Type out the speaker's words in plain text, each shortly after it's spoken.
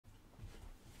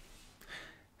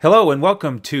Hello and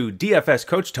welcome to DFS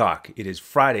Coach Talk. It is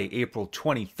Friday, April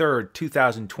 23rd,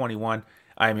 2021.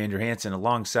 I'm Andrew Hansen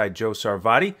alongside Joe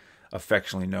Sarvati,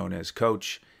 affectionately known as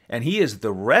Coach, and he is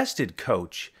the rested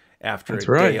coach after That's a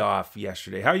day right. off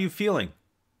yesterday. How are you feeling?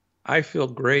 I feel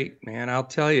great, man. I'll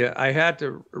tell you, I had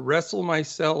to wrestle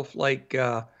myself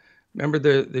remember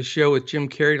the show with Jim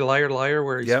Carrey, Liar Liar,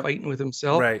 where he's Yep, fighting with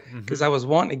himself? right. Because I was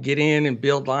wanting to get in and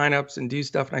build lineups and do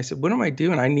stuff. And I said, what am I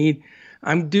doing?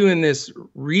 I'm doing this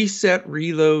reset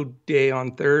reload day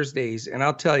on Thursdays. And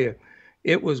I'll tell you,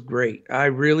 it was great. I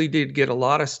really did get a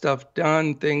lot of stuff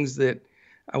done, things that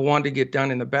I wanted to get done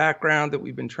in the background that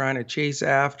we've been trying to chase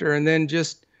after. And then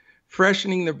just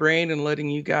freshening the brain and letting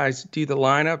you guys do the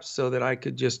lineups so that I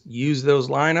could just use those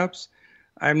lineups.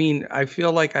 I mean, I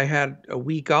feel like I had a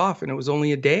week off and it was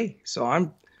only a day. So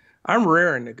I'm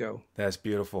raring to go. That's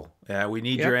beautiful. We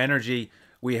need your Yep. energy.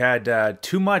 We had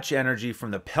too much energy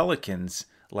from the Pelicans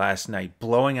last night,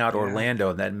 blowing out Yeah. Orlando,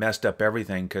 and that messed up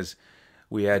everything because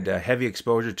we had heavy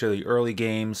exposure to the early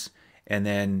games and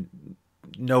then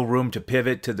no room to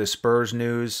pivot to the Spurs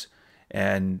news.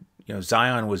 And,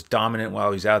 Zion was dominant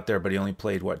while he was out there, but he only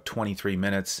played, 23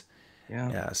 minutes. Yeah.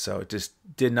 Yeah, so it just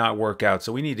did not work out.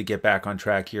 So we need to get back on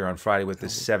track here on Friday with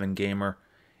this So seven gamer.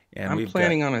 And I'm we've got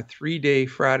planning on a 3-day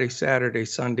Friday, Saturday,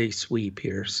 Sunday sweep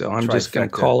here. So I'm just going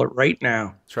to trifecta. call it right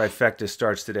now. Trifecta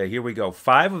starts today. Here we go.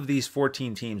 5 of these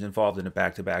 14 teams involved in a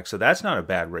back-to-back. So that's not a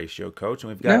bad ratio, Coach.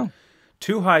 And we've got No.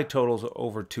 two high totals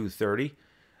over 230,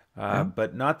 Yeah.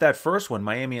 but not that first one,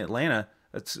 Miami Atlanta.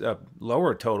 That's a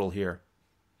lower total here.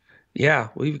 Yeah.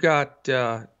 We've got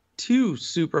two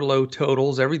super low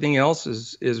totals. Everything else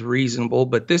is reasonable,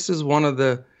 but this is one of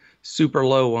the super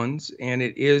low ones, and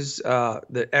it is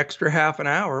the extra half an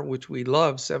hour, which we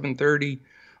love, 7:30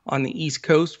 on the East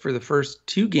Coast for the first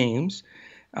two games.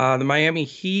 The Miami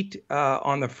Heat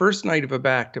on the first night of a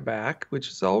back-to-back, which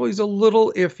is always a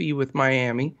little iffy with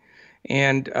Miami,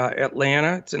 and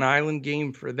Atlanta. It's an island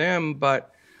game for them,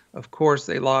 but of course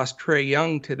they lost Trae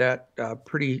Young to that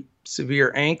pretty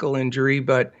severe ankle injury.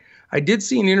 But I did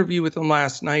see an interview with him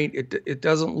last night. It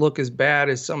doesn't look as bad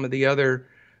as some of the other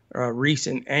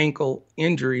recent ankle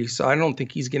injuries, so I don't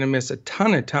think he's going to miss a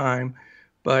ton of time.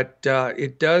 But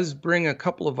it does bring a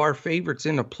couple of our favorites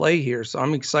into play here, so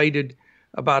I'm excited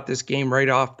about this game right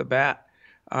off the bat.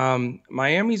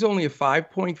 Miami's only a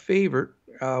 5-point favorite,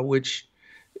 which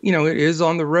it is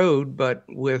on the road, but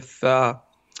with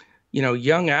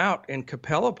Young out and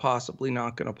Capella possibly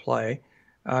not going to play.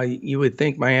 You would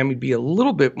think Miami'd be a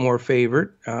little bit more favorite.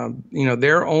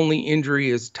 Their only injury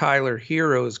is Tyler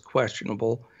Hero is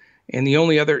questionable. And the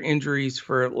only other injuries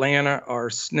for Atlanta are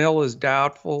Snell is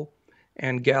doubtful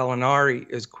and Gallinari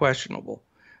is questionable.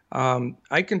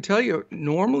 I can tell you,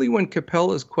 normally when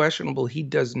Capella is questionable, he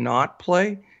does not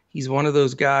play. He's one of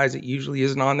those guys that usually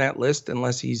isn't on that list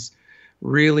unless he's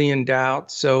really in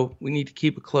doubt. So we need to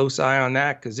keep a close eye on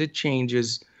that because it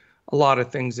changes a lot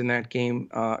of things in that game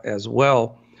as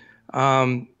well.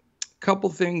 Couple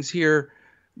things here.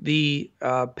 The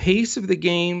pace of the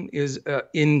game is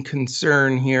in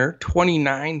concern here.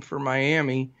 29 for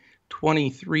Miami,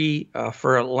 23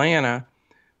 for Atlanta.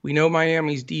 We know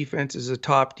Miami's defense is a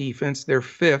top defense. They're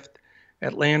fifth.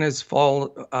 Atlanta's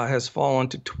has fallen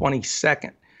to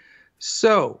 22nd.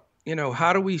 So,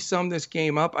 how do we sum this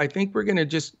game up? I think we're going to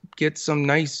just get some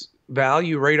nice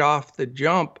value right off the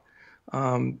jump.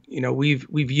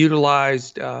 We've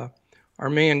utilized our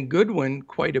man Goodwin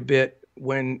quite a bit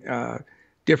when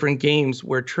different games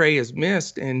where Trae has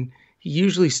missed, and he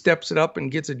usually steps it up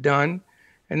and gets it done.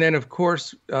 And then, of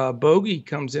course, Bogey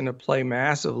comes into play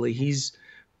massively. He's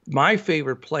my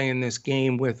favorite play in this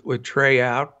game with Trae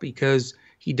out because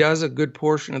he does a good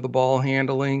portion of the ball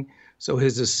handling. So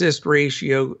his assist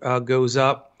ratio goes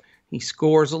up. He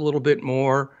scores a little bit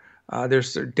more.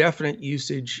 There's a definite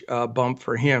usage bump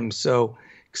for him. So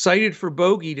excited for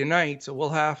Bogey tonight. So we'll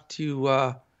have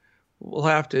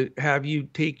to have you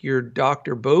take your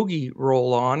Dr. Bogey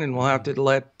role on, and we'll have to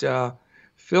let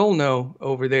Phil know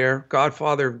over there,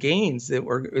 Godfather of Gains, that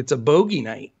it's a Bogey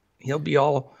night. He'll be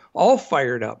all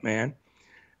fired up, man.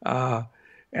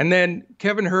 And then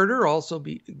Kevin Herter also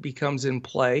becomes in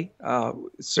play.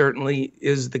 Certainly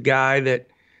is the guy that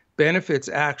benefits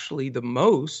actually the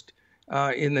most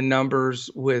in the numbers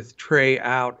with Trae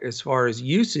out as far as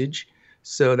usage.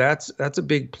 So that's a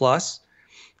big plus.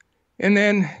 And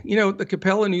then, the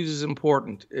Capella news is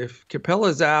important. If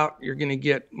Capella's out, you're going to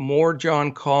get more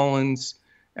John Collins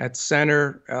at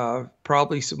center,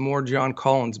 probably some more John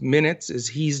Collins minutes as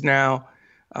he's now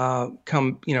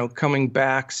coming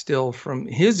back still from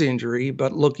his injury,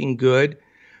 but looking good.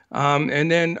 And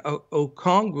then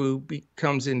Okongwu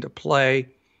comes into play.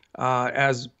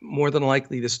 as more than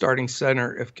likely the starting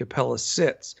center if Capella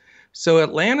sits. So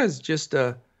Atlanta's just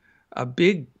a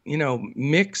big,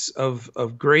 mix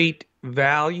of great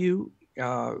value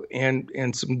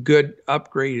and some good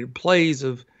upgraded plays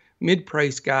of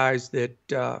mid-price guys that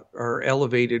are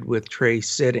elevated with Trey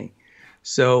sitting.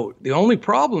 So the only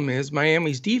problem is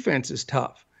Miami's defense is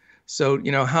tough. So,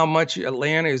 how much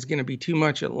Atlanta is going to be too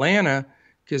much Atlanta,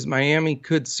 because Miami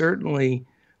could certainly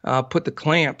put the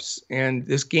clamps, and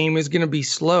this game is going to be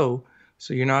slow.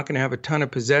 So you're not going to have a ton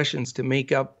of possessions to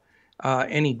make up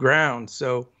any ground.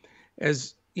 So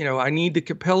as I need the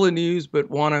Capella news, but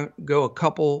want to go a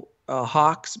couple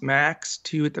Hawks max,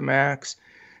 2 at the max.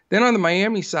 Then on the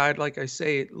Miami side, like I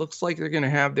say, it looks like they're going to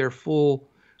have their full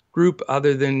group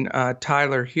other than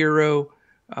Tyler Hero.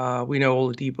 We know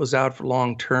Oladipo's out for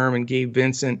long term, and Gabe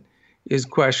Vincent is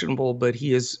questionable, but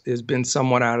he has been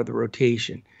somewhat out of the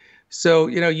rotation. So,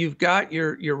 you've got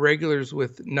your regulars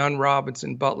with Nunn,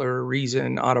 Robinson, Butler, Ariza,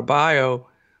 and Adebayo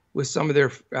with some of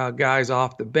their guys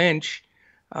off the bench.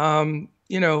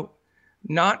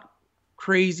 Not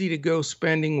crazy to go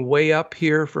spending way up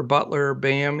here for Butler or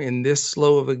Bam in this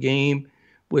slow of a game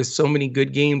with so many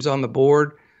good games on the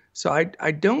board. So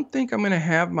I don't think I'm going to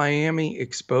have Miami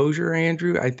exposure,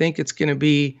 Andrew. I think it's going to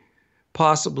be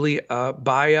possibly a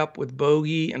buy up with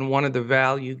Bogey and one of the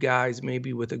value guys,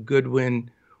 maybe with a Goodwin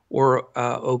or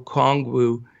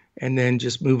Okongwu, and then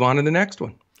just move on to the next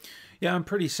one. Yeah, I'm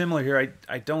pretty similar here.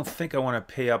 I don't think I want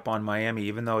to pay up on Miami,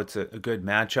 even though it's a good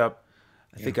matchup.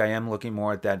 I think I am looking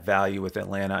more at that value with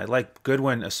Atlanta. I like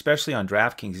Goodwin, especially on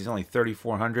DraftKings. He's only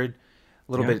 3,400.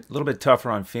 A little bit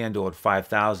tougher on FanDuel at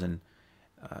 5,000.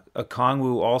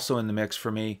 Okongwu also in the mix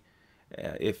for me,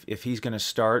 if he's going to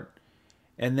start.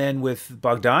 And then with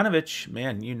Bogdanovic,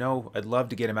 man, I'd love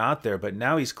to get him out there, but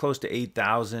now he's close to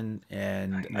 8,000,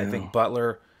 and I think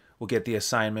Butler will get the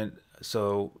assignment.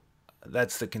 So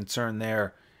that's the concern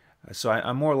there. So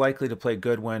I'm more likely to play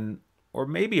Goodwin or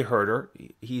maybe Herter.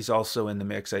 He's also in the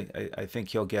mix. I think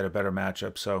he'll get a better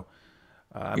matchup. So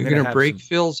you're going to break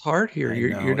Phil's heart here.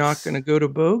 You're not going to go to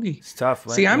Bogey. It's tough.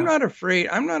 See, I'm not afraid.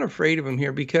 I'm not afraid of him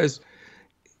here because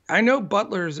I know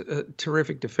Butler's a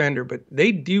terrific defender, but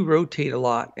they do rotate a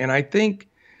lot. And I think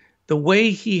the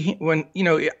way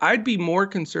I'd be more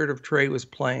concerned if Trey was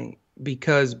playing,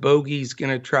 because Bogey's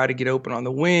going to try to get open on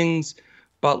the wings.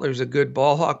 Butler's a good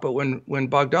ball hawk, but when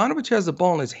Bogdanovic has the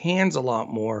ball in his hands a lot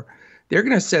more, they're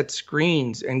going to set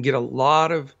screens and get a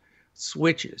lot of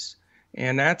switches.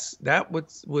 And that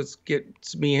what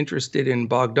gets me interested in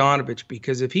Bogdanovic,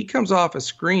 because if he comes off a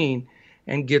screen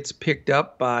and gets picked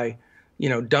up by,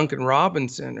 Duncan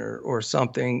Robinson or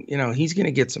something, he's going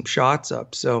to get some shots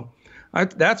up. So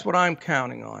that's what I'm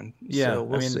counting on. Yeah, so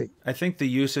we'll see. I think the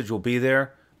usage will be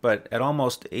there, but at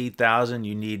almost 8,000,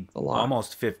 you need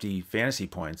almost 50 fantasy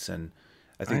points, and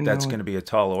I think that's going to be a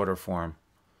tall order for him.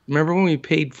 Remember when we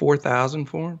paid 4,000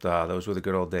 for him? Those were the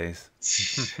good old days.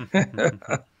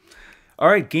 All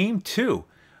right, game 2,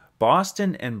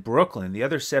 Boston and Brooklyn. The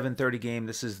other 7:30 game.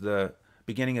 This is the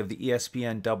beginning of the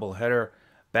ESPN doubleheader,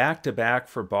 back-to-back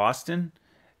for Boston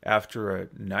after a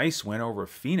nice win over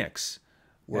Phoenix.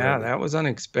 Yeah, that was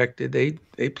unexpected.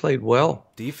 They played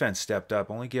well. Defense stepped up,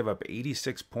 only gave up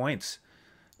 86 points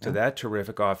to that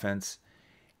terrific offense.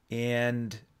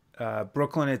 And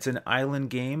Brooklyn, it's an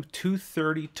island game,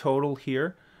 230 total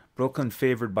here. Brooklyn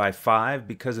favored by 5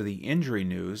 because of the injury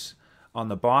news. On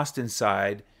the Boston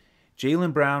side,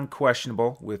 Jaylen Brown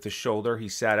questionable with the shoulder. He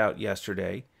sat out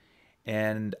yesterday.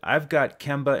 And I've got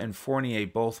Kemba and Fournier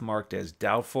both marked as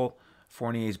doubtful.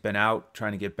 Fournier's been out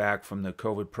trying to get back from the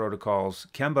COVID protocols.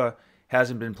 Kemba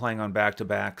hasn't been playing on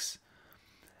back-to-backs.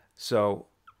 So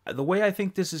the way I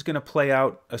think this is going to play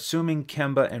out, assuming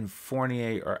Kemba and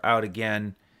Fournier are out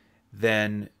again,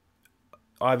 then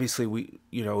obviously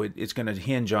it's going to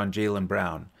hinge on Jaylen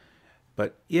Brown.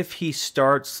 But if he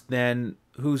starts, then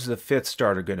who's the 5th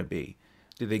starter going to be?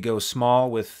 Do they go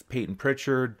small with Peyton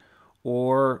Pritchard,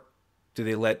 or do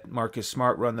they let Marcus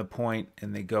Smart run the point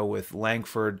and they go with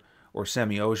Langford or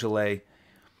Semi Ojeleye?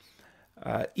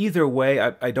 Either way,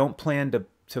 I don't plan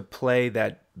to play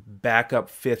that backup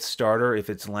 5th starter if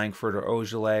it's Langford or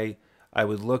Ojeleye. I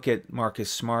would look at Marcus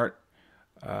Smart.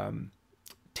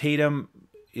 Tatum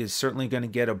is certainly going to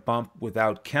get a bump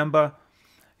without Kemba.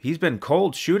 He's been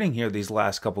cold shooting here these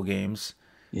last couple games.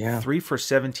 Yeah. 3 for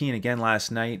 17 again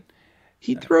last night.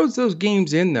 He throws those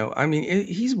games in, though. I mean,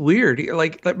 he's weird.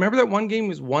 Remember that one game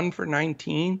was 1 for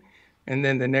 19, and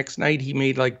then the next night he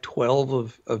made like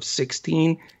 12 of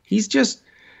 16. He's just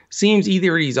seems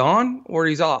either he's on or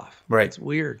he's off. Right. It's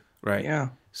weird. Right. Yeah.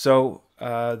 So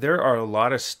there are a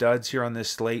lot of studs here on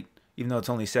this slate, even though it's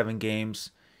only 7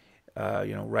 games.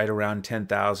 right around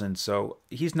 10,000. So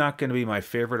he's not going to be my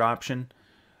favorite option.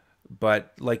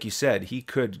 But like you said, he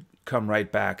could come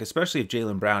right back, especially if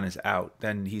Jaylen Brown is out.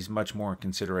 Then he's much more in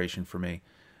consideration for me.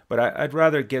 But I'd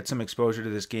rather get some exposure to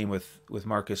this game with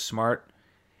Marcus Smart.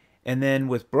 And then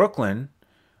with Brooklyn,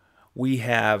 we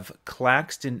have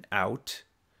Claxton out,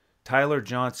 Tyler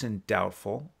Johnson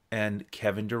doubtful, and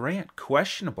Kevin Durant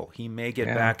questionable. He may get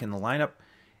back in the lineup.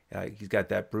 He's got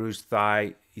that bruised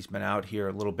thigh. He's been out here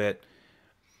a little bit.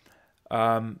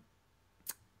 I'm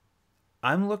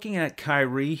looking at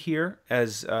Kyrie here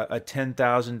as a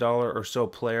 $10,000 or so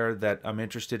player that I'm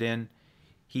interested in.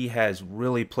 He has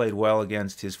really played well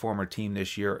against his former team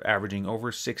this year, averaging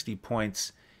over 60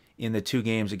 points in the 2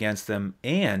 games against them.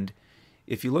 And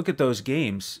if you look at those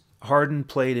games, Harden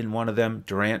played in one of them,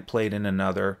 Durant played in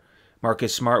another,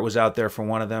 Marcus Smart was out there for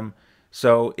one of them.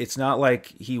 So it's not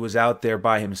like he was out there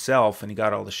by himself and he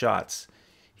got all the shots.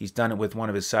 He's done it with one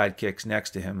of his sidekicks next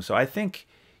to him. So I think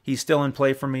he's still in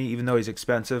play for me, even though he's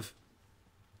expensive.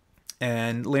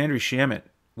 And Landry Shamet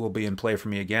will be in play for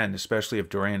me again, especially if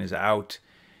Durant is out.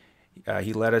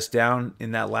 He let us down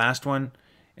in that last one,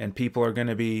 and people are going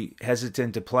to be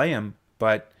hesitant to play him.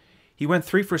 But he went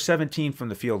 3 for 17 from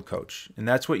the field, coach, and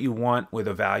that's what you want with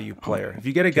a value player. If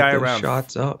you get a guy around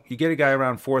shots up, you get a guy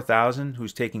around 4,000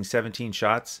 who's taking 17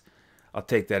 shots, I'll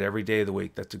take that every day of the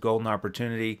week. That's a golden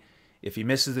opportunity. If he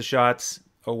misses the shots,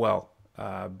 oh well.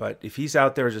 But if he's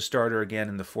out there as a starter again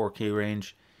in the 4K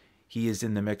range, he is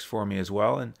in the mix for me as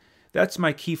well. And that's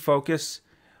my key focus.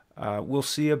 We'll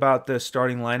see about the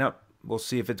starting lineup. We'll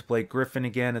see if it's Blake Griffin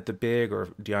again at the big or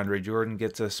if DeAndre Jordan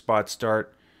gets a spot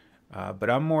start. But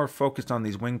I'm more focused on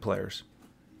these wing players.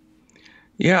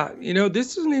 Yeah,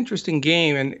 this is an interesting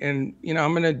game. And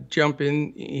I'm going to jump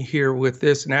in here with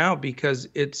this now because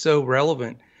it's so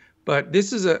relevant. But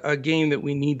this is a game that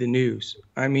we need the news.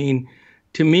 I mean,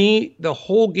 to me, the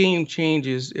whole game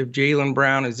changes if Jaylen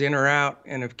Brown is in or out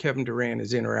and if Kevin Durant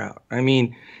is in or out. I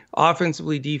mean,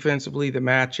 offensively, defensively, the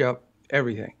matchup,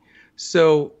 everything.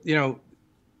 So,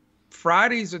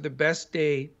 Fridays are the best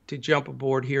day to jump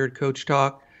aboard here at Coach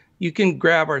Talk. You can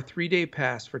grab our 3-day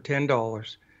pass for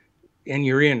 $10 and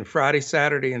you're in. Friday,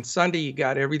 Saturday, and Sunday, you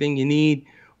got everything you need,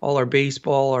 all our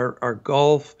baseball, our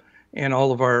golf, and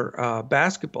all of our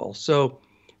basketball. So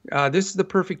this is the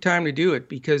perfect time to do it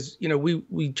because,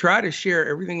 we try to share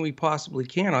everything we possibly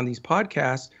can on these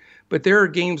podcasts, but there are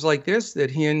games like this that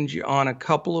hinge on a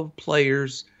couple of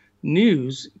players'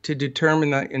 news to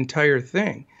determine the entire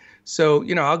thing. So,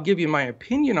 I'll give you my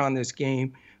opinion on this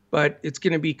game, but it's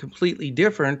going to be completely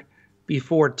different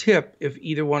before tip if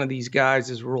either one of these guys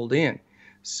is ruled in.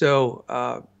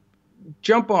 So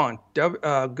jump on,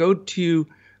 go to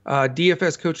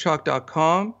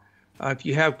dfscoachtalk.com. If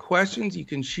you have questions, you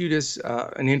can shoot us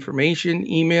an information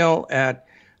email at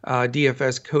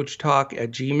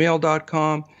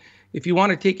dfscoachtalk@gmail.com. If you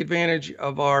want to take advantage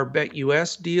of our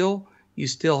BetUS deal, you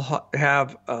still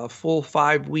have a full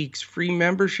 5 weeks free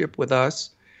membership with us.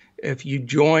 If you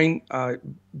join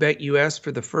BetUS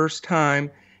for the first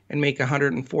time and make a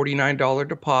 $149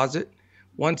 deposit,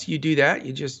 once you do that,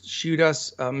 you just shoot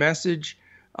us a message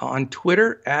on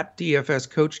Twitter at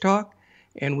dfscoachtalk.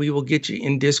 And we will get you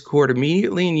in Discord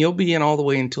immediately, and you'll be in all the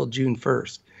way until June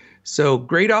 1st. So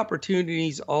great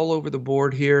opportunities all over the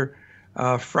board here.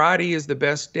 Friday is the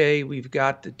best day. We've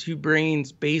got the Two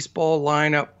Brains baseball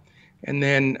lineup, and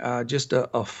then just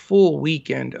a full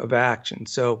weekend of action.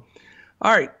 So,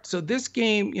 all right. So this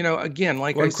game, again,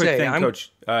 like One I quick say, thing,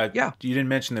 Coach. Yeah. You didn't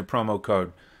mention the promo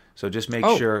code, so just make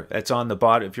sure it's on the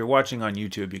bottom. If you're watching on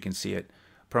YouTube, you can see it.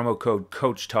 Promo code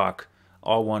Coach Talk.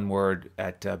 All one word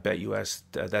at BetUS.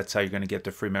 That's how you're going to get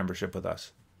the free membership with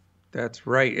us. That's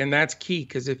right, and that's key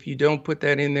because if you don't put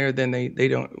that in there, then they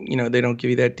don't they don't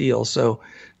give you that deal. So,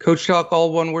 Coach Talk,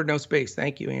 all one word, no space.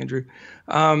 Thank you, Andrew.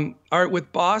 All right,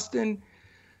 with Boston,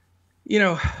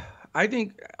 I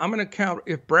think I'm going to count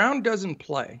if Brown doesn't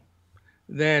play,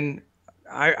 then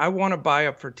I want to buy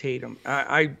up for Tatum.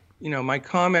 My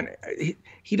comment,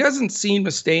 he doesn't seem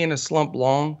to stay in a slump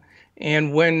long.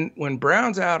 And when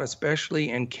Brown's out,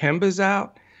 especially, and Kemba's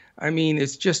out, I mean,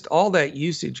 it's just all that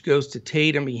usage goes to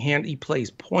Tatum. He plays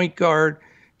point guard.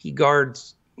 He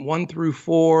guards 1 through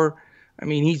 4. I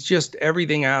mean, he's just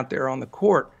everything out there on the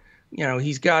court.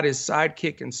 He's got his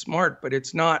sidekick and Smart, but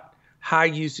it's not high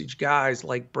usage guys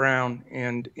like Brown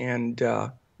and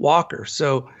Walker.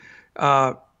 So,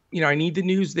 I need the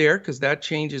news there because that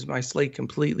changes my slate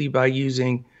completely by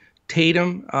using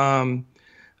Tatum.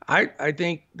 I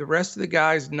think the rest of the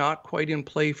guys not quite in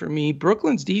play for me.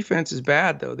 Brooklyn's defense is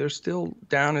bad, though. They're still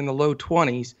down in the low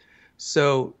 20s,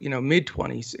 so,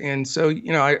 mid-20s. And so,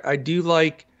 I do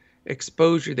like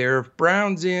exposure there. If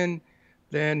Brown's in,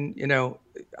 then,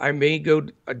 I may go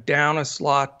down a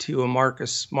slot to a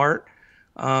Marcus Smart.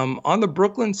 On the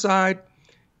Brooklyn side,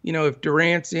 if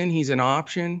Durant's in, he's an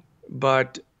option,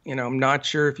 but, I'm not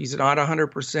sure if he's not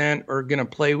 100% or going to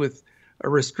play with a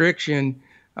restriction,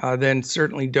 then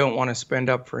certainly don't want to spend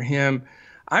up for him.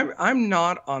 I'm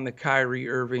not on the Kyrie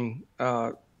Irving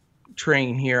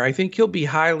train here. I think he'll be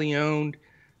highly owned.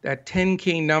 That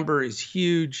 10K number is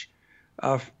huge.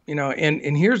 And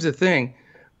here's the thing,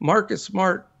 Marcus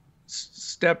Smart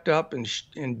stepped up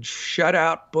and shut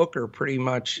out Booker pretty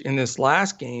much in this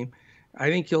last game. I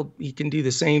think he can do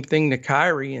the same thing to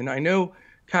Kyrie. And I know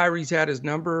Kyrie's had his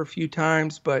number a few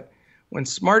times, but when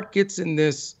Smart gets in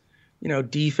this,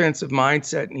 defensive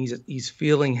mindset and he's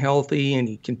feeling healthy and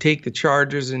he can take the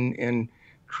charges and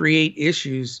create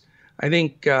issues, I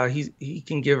think he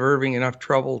can give Irving enough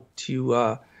trouble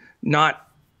to not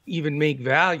even make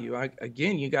value.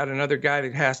 Again, you got another guy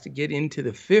that has to get into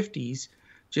the 50s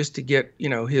just to get,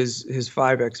 his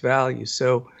 5x value.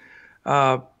 So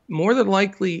more than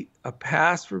likely a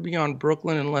pass for me on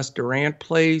Brooklyn unless Durant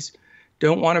plays.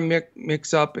 Don't want to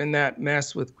mix up in that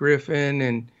mess with Griffin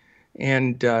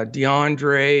and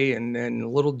DeAndre and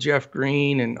then little Jeff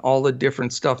Green and all the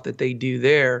different stuff that they do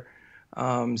there.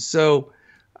 So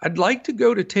I'd like to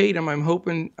go to Tatum. I'm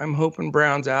hoping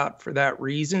Brown's out for that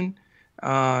reason,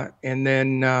 and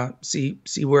then see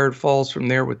where it falls from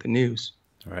there with the news.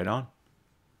 Right on.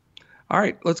 All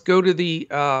right, let's go to the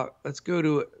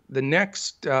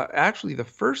next, actually the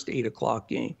first 8:00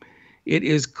 game. It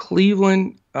is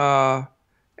Cleveland at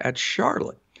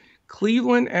Charlotte.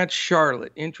 Cleveland at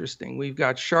Charlotte. Interesting. We've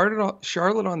got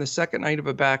Charlotte on the second night of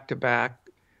a back-to-back.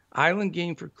 Island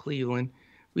game for Cleveland.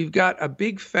 We've got a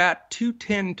big fat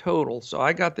 210 total. So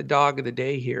I got the dog of the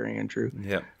day here, Andrew.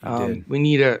 Yep, you did.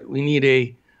 We need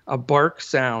a bark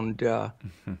sound.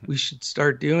 We should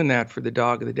start doing that for the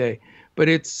dog of the day. But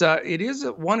it is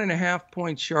a 1.5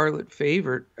 point Charlotte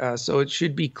favorite, so it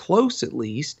should be close at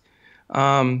least.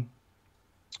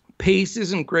 Pace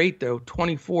isn't great though.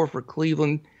 24 for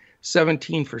Cleveland,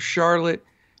 17 for Charlotte.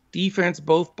 Defense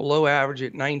both below average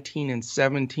at 19 and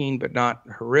 17, but not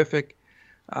horrific.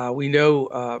 We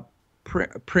know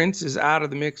Prince is out of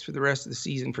the mix for the rest of the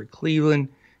season for Cleveland.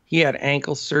 He had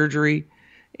ankle surgery,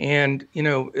 and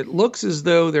it looks as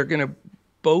though they're going to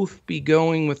both be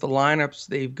going with the lineups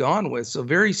they've gone with. So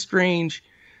very strange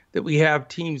that we have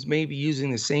teams maybe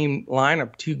using the same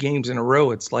lineup 2 games in a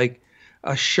row. It's like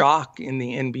a shock in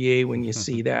the NBA when you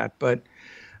see that. But,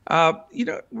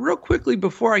 real quickly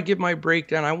before I give my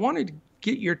breakdown, I wanted to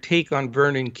get your take on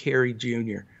Vernon Carey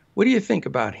Jr. What do you think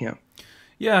about him?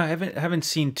 Yeah, I haven't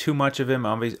seen too much of him.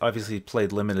 Obviously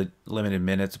played limited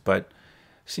minutes, but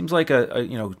seems like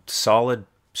a solid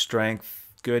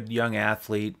strength, good young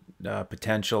athlete,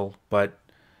 potential, but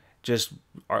just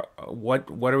what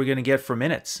are we going to get for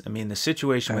minutes? I mean, the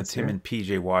situation with him and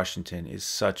PJ Washington is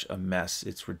such a mess.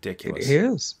 It's ridiculous. It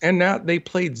is. And now they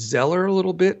played Zeller a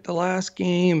little bit the last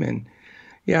game. And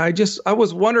yeah, I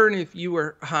was wondering if you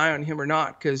were high on him or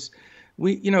not, because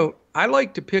I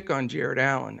like to pick on Jared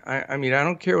Allen. I mean, I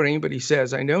don't care what anybody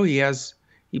says. I know he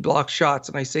blocks shots,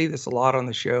 and I say this a lot on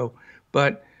the show,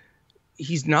 but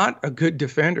he's not a good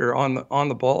defender on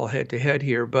the ball head to head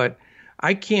here. But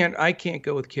I can't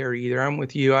go with Carey either. I'm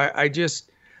with you. I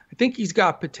think he's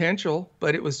got potential,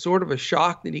 but it was sort of a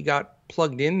shock that he got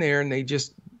plugged in there and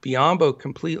Biyombo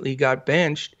completely got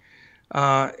benched.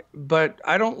 But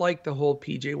I don't like the whole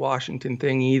PJ Washington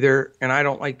thing either, and I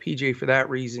don't like PJ for that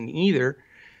reason either.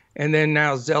 And then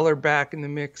now Zeller back in the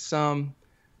mix some,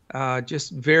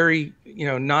 just very,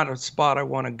 not a spot I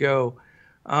want to go.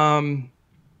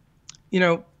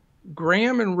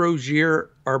 Graham and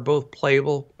Rozier are both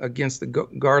playable against the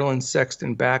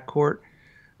Garland-Sexton backcourt.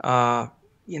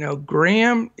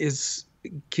 Graham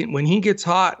when he gets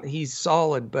hot, he's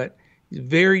solid, but he's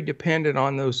very dependent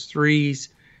on those threes.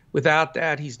 Without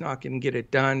that, he's not going to get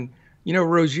it done.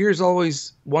 Rozier's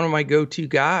always one of my go-to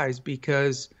guys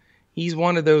because he's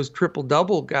one of those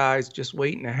triple-double guys just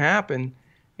waiting to happen,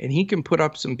 and he can put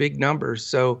up some big numbers.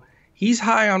 So he's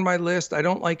high on my list. I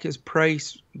don't like his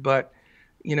price, but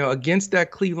against that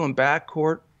Cleveland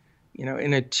backcourt,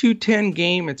 in a 210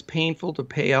 game, it's painful to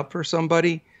pay up for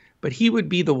somebody, but he would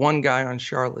be the one guy on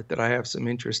Charlotte that I have some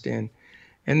interest in.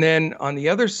 And then on the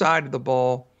other side of the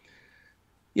ball,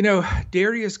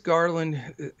 Darius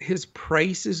Garland, his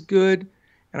price is good,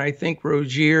 and I think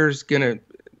Rozier's going to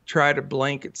try to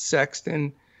blanket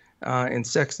Sexton, and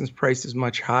Sexton's price is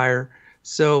much higher.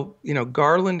 So,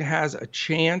 Garland has a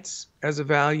chance as a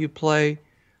value play,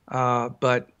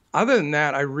 but other than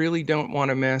that, I really don't want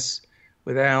to mess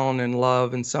with Allen and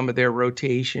Love and some of their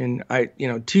rotation.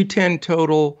 210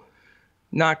 total,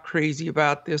 not crazy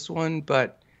about this one,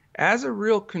 but as a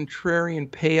real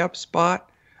contrarian pay up spot,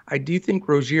 I do think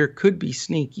Rozier could be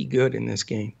sneaky good in this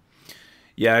game.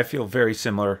 Yeah, I feel very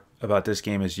similar about this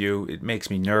game as you. It makes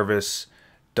me nervous.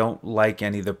 Don't like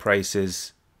any of the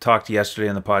prices. Talked yesterday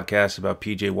on the podcast about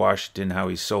PJ Washington, how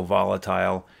he's so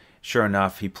volatile. Sure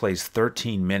enough, he plays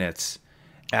 13 minutes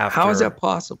after. How is that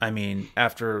possible? I mean,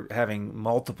 after having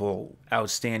multiple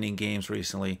outstanding games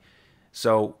recently.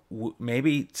 So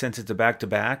maybe since it's a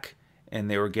back-to-back and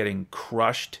they were getting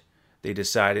crushed, they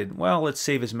decided, well, let's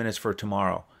save his minutes for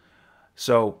tomorrow.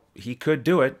 So he could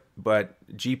do it, but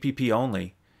GPP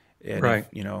only. And right.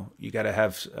 You got to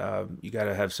have some. You got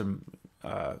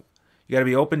to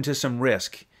be open to some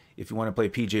risk if you want to play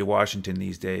PJ Washington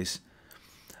these days.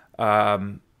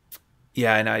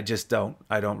 Yeah, and I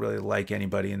don't really like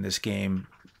anybody in this game.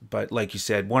 But like you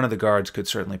said, one of the guards could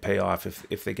certainly pay off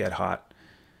if they get hot.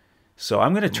 So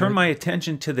I'm going to turn my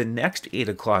attention to the next 8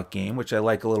 o'clock game, which I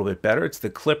like a little bit better. It's the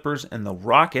Clippers and the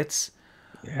Rockets.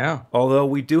 Yeah. Although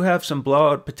we do have some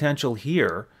blowout potential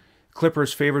here.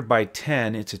 Clippers favored by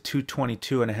 10. It's a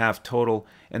 222.5 total.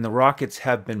 And the Rockets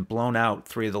have been blown out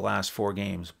 3 of the last 4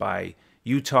 games by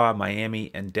Utah,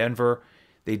 Miami, and Denver.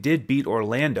 They did beat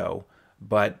Orlando,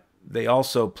 but they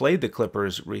also played the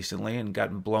Clippers recently and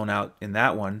gotten blown out in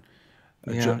that one.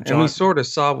 Yeah, and we sort of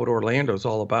saw what Orlando's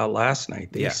all about last night.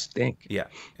 They stink. Yeah.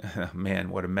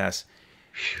 Man, what a mess.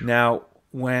 Now,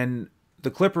 when the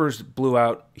Clippers blew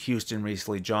out Houston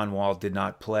recently, John Wall did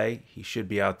not play. He should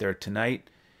be out there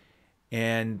tonight.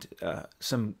 And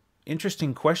some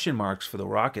interesting question marks for the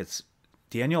Rockets.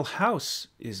 Daniel House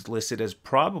is listed as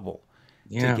probable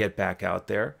to get back out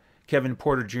there. Kevin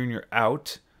Porter Jr.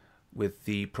 out with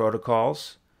the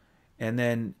protocols. And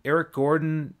then Eric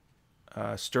Gordon,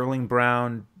 Sterling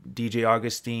Brown, DJ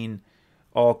Augustine,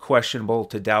 all questionable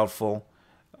to doubtful.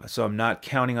 So I'm not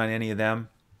counting on any of them.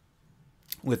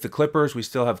 With the Clippers, we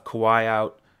still have Kawhi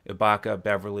out, Ibaka,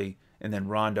 Beverly, and then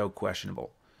Rondo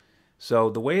questionable. So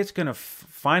the way it's going to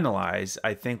finalize,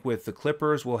 I think with the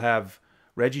Clippers, we'll have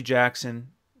Reggie Jackson,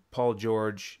 Paul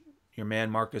George, your man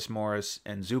Marcus Morris,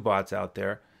 and Zubats out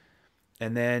there.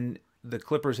 And then the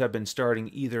Clippers have been starting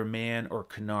either Man or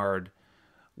Kennard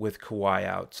with Kawhi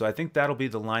out. So I think that'll be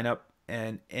the lineup.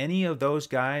 And any of those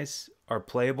guys are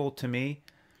playable to me.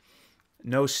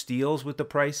 No steals with the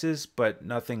prices, but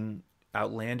nothing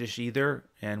outlandish either.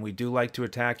 And we do like to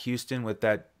attack Houston with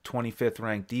that 25th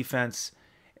ranked defense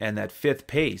and that 5th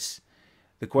pace.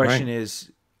 The question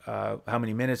is, how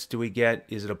many minutes do we get?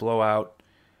 Is it a blowout?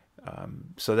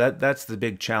 So that's the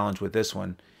big challenge with this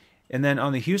one. And then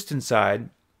on the Houston side,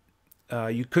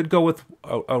 you could go with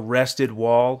a rested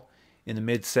Wall in the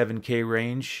mid 7K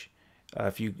range.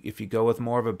 If you go with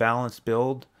more of a balanced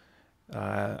build,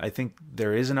 I think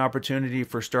there is an opportunity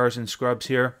for stars and scrubs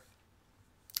here.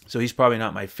 So he's probably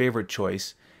not my favorite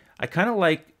choice. I kind of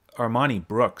like Armani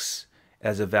Brooks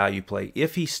as a value play.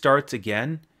 If he starts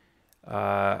again,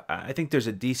 I think there's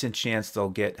a decent chance they'll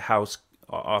get House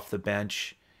off the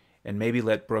bench and maybe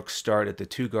let Brooks start at the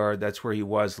 2 guard. That's where he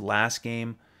was last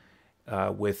game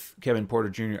with Kevin Porter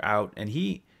Jr. out. And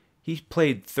he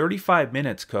played 35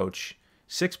 minutes, Coach.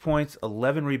 6 points,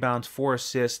 11 rebounds, 4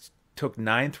 assists, took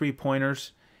 9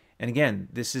 3-pointers. And again,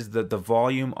 this is the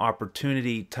volume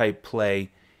opportunity type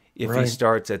play if he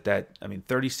starts at that,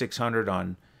 3,600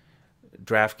 on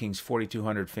DraftKings,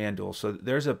 4,200 FanDuel. So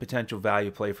there's a potential value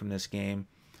play from this game.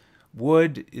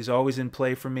 Wood is always in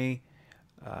play for me,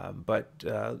 but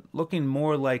looking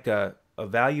more like a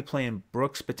value play in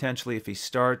Brooks potentially if he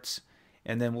starts.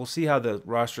 And then we'll see how the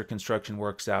roster construction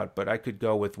works out. But I could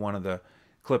go with one of the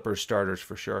Clippers starters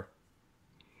for sure.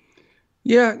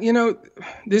 Yeah,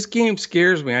 this game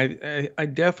scares me. I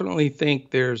definitely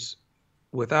think there's,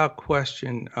 without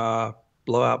question,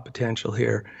 blowout potential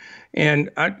here. And,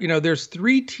 there's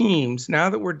 3 teams, now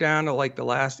that we're down to like the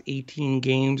last 18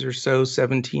 games or so,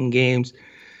 17 games,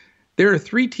 there are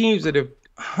 3 teams that have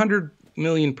 100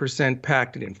 million%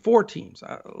 packed it in. 4 teams.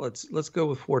 Let's go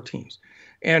with 4 teams.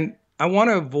 And I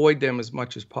want to avoid them as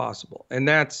much as possible. And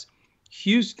that's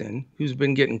Houston, who's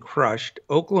been getting crushed,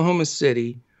 Oklahoma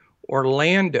City,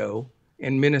 Orlando,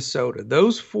 and Minnesota.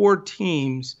 Those 4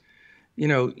 teams,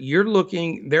 you're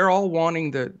looking, they're all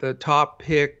wanting the top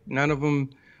pick. None of them,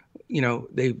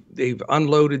 they've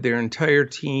unloaded their entire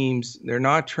teams. They're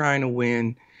not trying to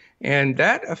win. And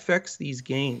that affects these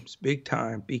games big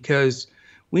time because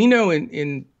we know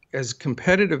in as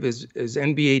competitive as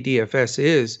NBA DFS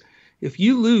is, if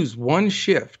you lose one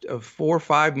shift of 4 or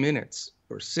 5 minutes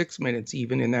or 6 minutes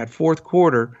even in that fourth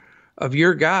quarter of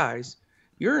your guys,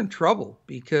 you're in trouble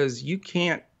because you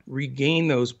can't regain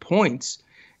those points.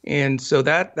 And so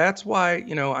that's why,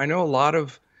 I know a lot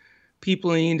of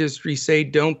people in the industry say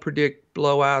don't predict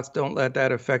blowouts, don't let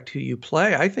that affect who you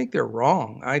play. I think they're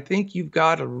wrong. I think you've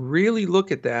got to really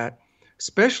look at that,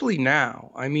 especially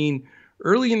now. I mean,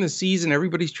 early in the season,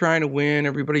 everybody's trying to win.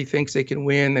 Everybody thinks they can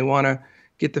win. They want to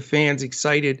get the fans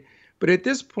excited. But at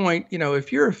this point,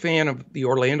 if you're a fan of the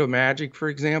Orlando Magic, for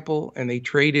example, and they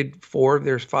traded 4 of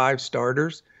their 5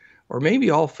 starters, or maybe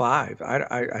all 5,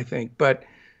 I think, but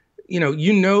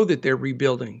that they're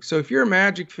rebuilding. So if you're a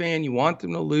Magic fan, you want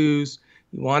them to lose.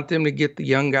 You want them to get the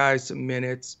young guys some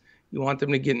minutes. You want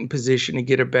them to get in position to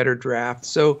get a better draft.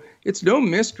 So it's no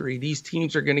mystery these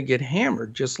teams are going to get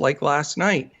hammered, just like last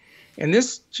night. And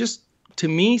this just, to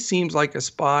me, seems like a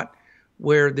spot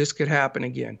where this could happen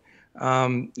again.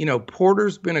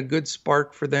 Porter's been a good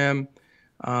spark for them.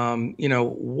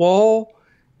 Wall,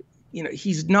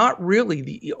 he's not really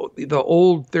the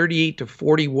old 38 to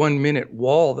 41 minute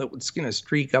Wall that was going to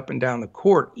streak up and down the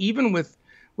court. Even with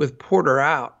Porter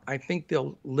out, I think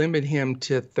they'll limit him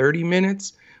to 30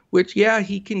 minutes, which, yeah,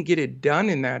 he can get it done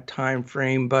in that time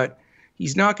frame, but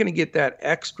he's not going to get that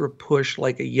extra push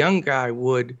like a young guy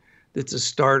would that's a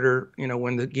starter,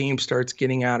 when the game starts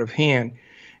getting out of hand.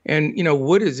 And,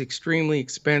 Wood is extremely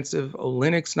expensive.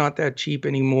 Olynyk's not that cheap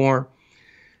anymore.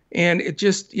 And it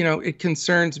just, it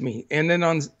concerns me. And then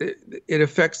it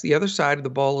affects the other side of the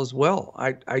ball as well.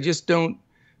 I just don't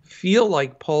feel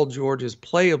like Paul George is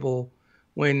playable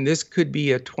when this could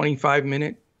be a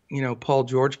 25-minute, Paul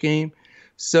George game.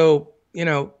 So,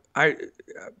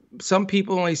 some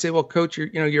people only say, well, coach, you're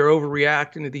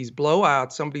overreacting to these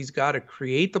blowouts. Somebody's got to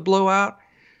create the blowout.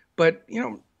 But,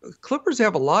 Clippers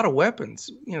have a lot of weapons.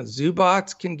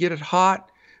 Zubats can get it hot.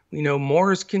 We know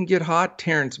Morris can get hot.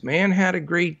 Terrence Mann had a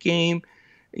great game,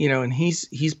 and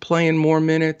he's playing more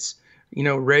minutes.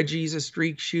 Reggie's a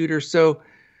streak shooter. So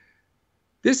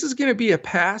this is going to be a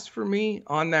pass for me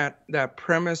on that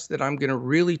premise that I'm going to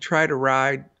really try to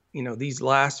ride, these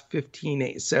last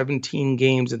 15, 17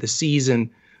 games of the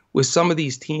season with some of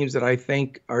these teams that I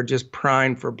think are just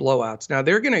primed for blowouts. Now,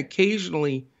 they're going to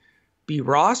occasionally be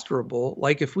rosterable.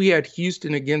 Like if we had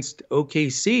Houston against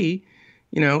OKC,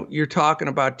 you're talking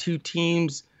about 2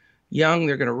 teams young,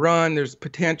 they're going to run, there's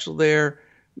potential there,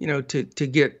 to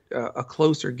get a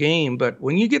closer game. But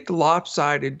when you get the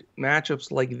lopsided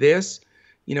matchups like this,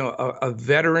 a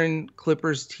veteran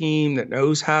Clippers team that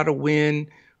knows how to win,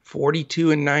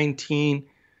 42-19,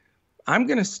 I'm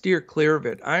going to steer clear of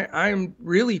it. I'm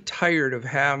really tired of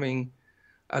having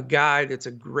a guy that's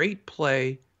a great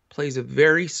plays a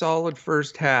very solid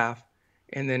first half,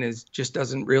 and then just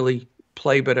doesn't really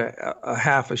play but a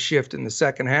half a shift in the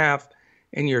second half,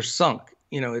 and you're sunk.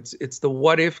 It's the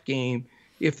what if game.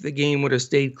 If the game would have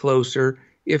stayed closer,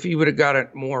 if he would have got a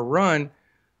more run,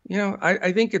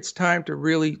 I think it's time to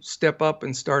really step up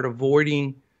and start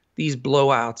avoiding these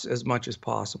blowouts as much as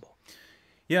possible.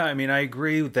 Yeah, I mean, I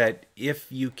agree that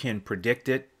if you can predict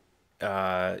it,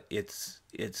 it's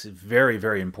very,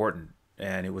 very important.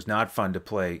 And it was not fun to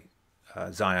play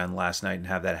Zion last night and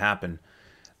have that happen.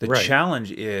 The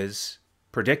challenge is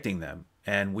predicting them.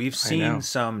 And we've seen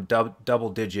some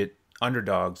double-digit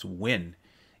underdogs win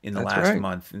in the last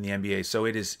month in the NBA. So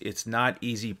it's not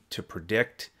easy to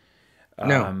predict.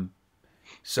 No.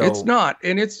 So it's not,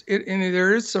 and and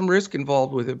there is some risk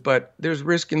involved with it, but there's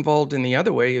risk involved in the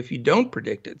other way if you don't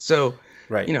predict it. So,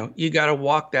 you got to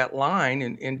walk that line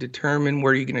and determine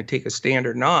where you're going to take a stand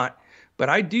or not. But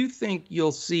I do think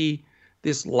you'll see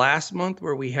this last month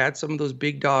where we had some of those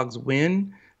big dogs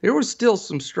win. There was still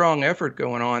some strong effort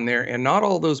going on there, and not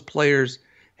all those players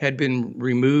had been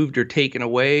removed or taken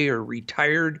away or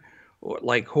retired, or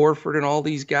like Horford and all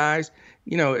these guys.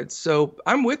 So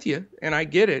I'm with you, and I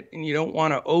get it, and you don't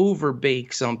want to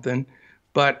overbake something,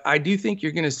 but I do think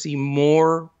you're going to see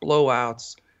more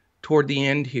blowouts toward the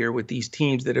end here with these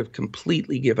teams that have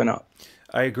completely given up.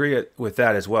 I agree with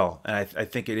that as well, and I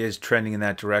think it is trending in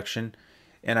that direction.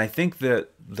 And I think the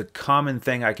common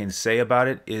thing I can say about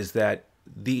it is that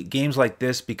the games like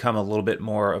this become a little bit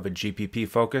more of a GPP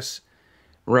focus.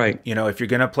 Right. If you're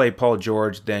going to play Paul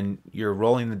George, then you're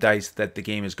rolling the dice that the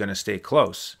game is going to stay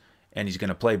close and he's going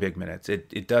to play big minutes.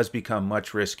 It does become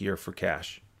much riskier for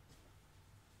cash.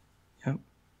 Yep.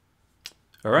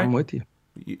 All right. I'm with you.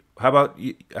 How about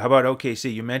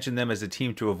OKC? You mentioned them as a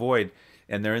team to avoid,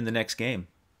 and they're in the next game.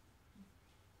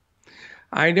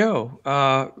 I know,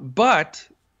 but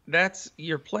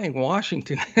you're playing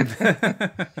Washington.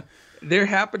 They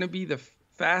happen to be the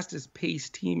fastest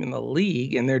paced team in the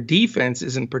league, and their defense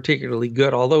isn't particularly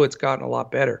good, although it's gotten a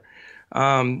lot better.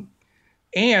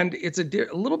 and it's a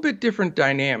little bit different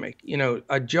dynamic. You know,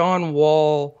 a John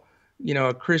Wall, you know,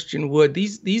 a Christian Wood.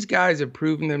 These guys have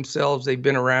proven themselves. They've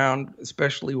been around,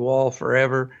 especially Wall,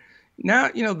 forever. Now,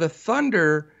 you know, the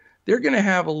Thunder, they're going to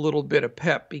have a little bit of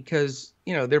pep because,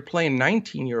 you know, they're playing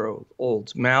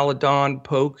 19-year-olds. Maladon,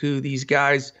 Poku, these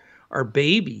guys are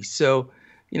babies. So,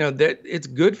 you know, that it's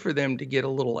good for them to get a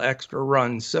little extra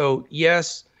run. So,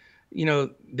 yes, you know,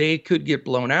 they could get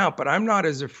blown out, but I'm not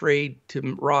as afraid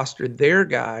to roster their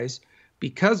guys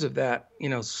because of that, you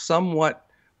know, somewhat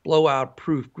blowout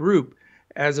proof group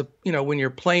as a, you know, when you're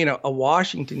playing a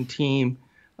Washington team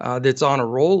that's on a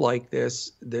roll like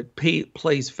this, that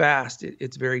plays fast,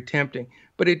 it's very tempting.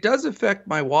 But it does affect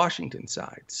my Washington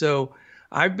side. So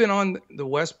I've been on the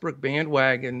Westbrook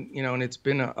bandwagon, you know, and it's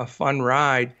been a fun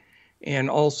ride.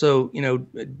 And also, you know,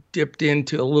 dipped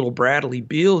into a little Bradley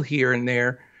Beal here and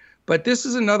there. But this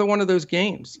is another one of those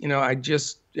games. You know, I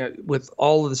just, with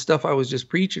all of the stuff I was just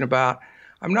preaching about,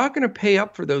 I'm not going to pay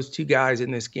up for those two guys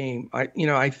in this game.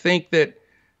 I think that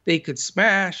they could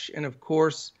smash. And of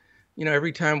course, you know,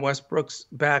 every time Westbrook's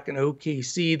back in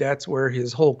OKC, that's where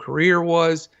his whole career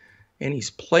was. And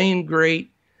he's playing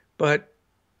great. But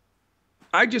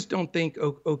I just don't think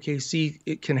OKC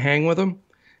it can hang with him.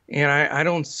 And I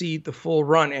don't see the full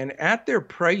run. And at their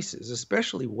prices,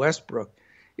 especially Westbrook,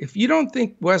 if you don't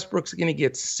think Westbrook's going to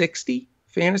get 60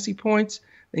 fantasy points,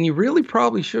 then you really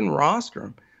probably shouldn't roster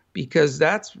him because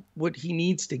that's what he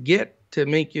needs to get to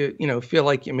make you, you know, feel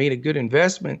like you made a good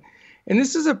investment. And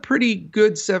this is a pretty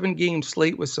good 7-game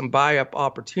slate with some buy-up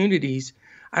opportunities.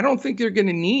 I don't think they're going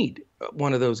to need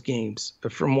one of those games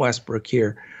from Westbrook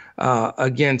here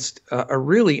against a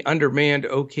really undermanned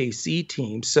OKC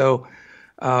team. So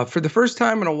for the first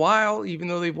time in a while, even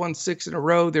though they've won 6 in a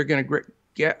row, they're going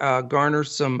to garner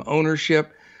some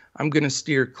ownership. I'm going to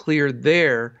steer clear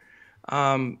there.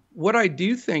 What I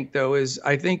do think, though, is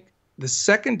I think the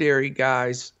secondary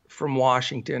guys from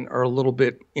Washington are a little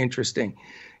bit interesting.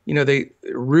 You know,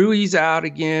 Rui's out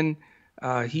again.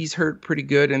 He's hurt pretty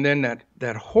good. And then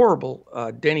that horrible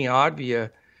Denny Advia,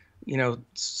 you know,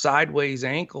 sideways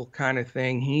ankle kind of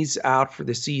thing. He's out for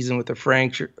the season with a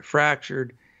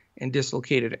fractured and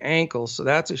dislocated ankle. So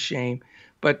that's a shame.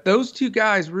 But those two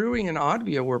guys, Rui and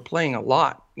Advia, were playing a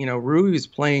lot. You know, Rui was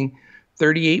playing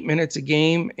 38 minutes a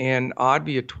game and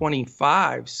Advia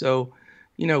 25. So,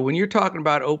 you know, when you're talking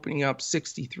about opening up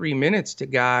 63 minutes to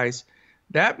guys,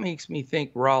 that makes me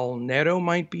think Raul Neto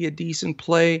might be a decent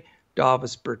play,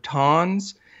 Davis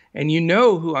Bertans, and you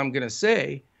know who I'm going to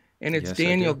say, and it's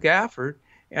Daniel Gafford.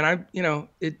 And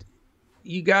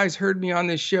you guys heard me on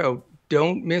this show.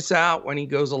 Don't miss out when he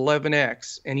goes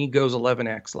 11X, and he goes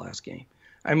 11X last game.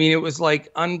 I mean, it was like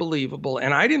unbelievable.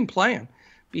 And I didn't play him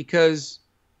because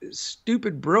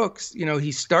stupid Brooks, you know,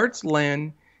 he starts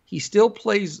Len. He still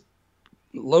plays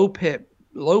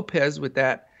Lopez with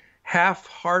that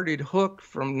half-hearted hook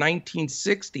from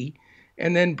 1960.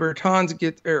 And then Bertans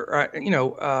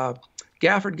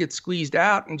Gafford gets squeezed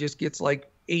out and just gets like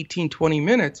 18, 20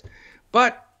 minutes.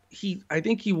 But I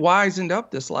think he wisened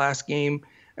up this last game.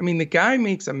 I mean, the guy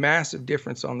makes a massive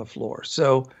difference on the floor.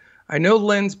 So I know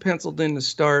Len's penciled in to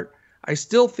start. I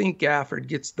still think Gafford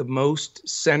gets the most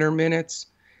center minutes,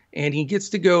 and he gets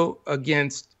to go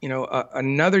against, you know,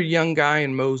 another young guy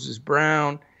in Moses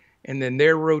Brown, and then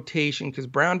their rotation, because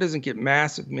Brown doesn't get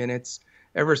massive minutes.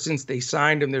 Ever since they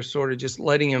signed him, they're sort of just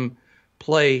letting him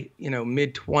play, you know,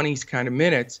 mid-20s kind of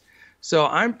minutes. So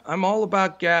I'm all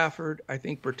about Gafford. I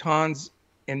think Bertans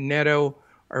and Neto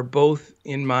are both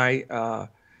in my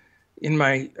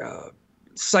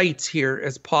sights here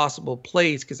as possible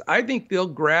plays, because I think they'll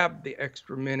grab the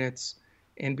extra minutes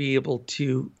and be able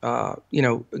to,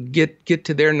 get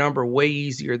to their number way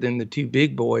easier than the two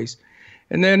big boys.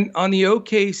 And then on the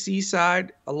OKC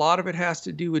side, a lot of it has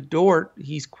to do with Dort.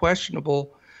 He's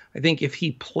questionable. I think if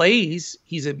he plays,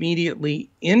 he's immediately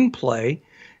in play,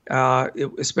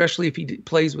 especially if he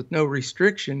plays with no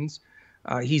restrictions.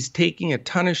 He's taking a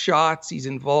ton of shots. He's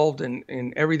involved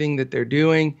in everything that they're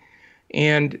doing.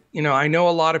 And, you know, I know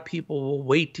a lot of people will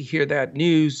wait to hear that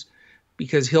news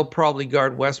because he'll probably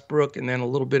guard Westbrook and then a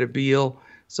little bit of Beal.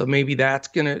 So maybe that's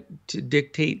going to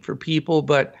dictate for people.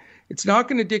 But it's not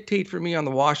going to dictate for me on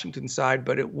the Washington side,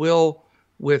 but it will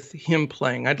with him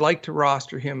playing. I'd like to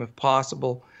roster him if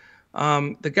possible.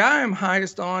 The guy I'm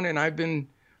highest on, and I've been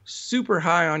super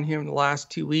high on him the last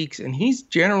 2 weeks, and he's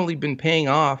generally been paying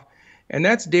off, and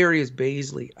that's Darius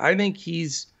Bazley. I think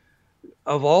he's,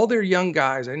 of all their young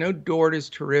guys, I know Dort is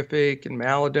terrific, and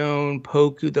Maladon,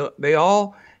 Poku, they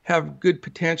all have good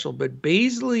potential, but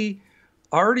Bazley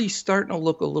already starting to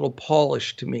look a little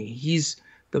polished to me. He's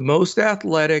the most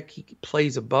athletic. He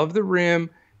plays above the rim,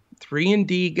 3 and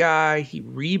D guy. He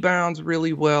rebounds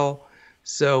really well.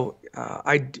 So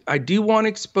I do want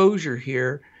exposure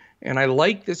here, and I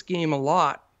like this game a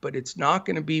lot, but it's not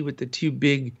going to be with the two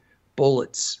big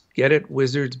bullets. Get it?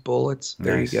 Wizards, bullets.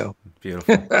 There Nice. you go.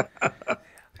 Beautiful.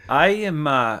 I am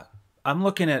I'm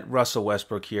looking at Russell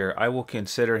Westbrook here. I will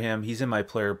consider him. He's in my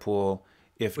player pool.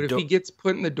 But if he gets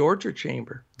put in the torture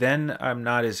chamber, then I'm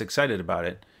not as excited about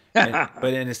it. And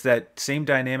it's that same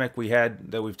dynamic we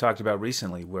had that we've talked about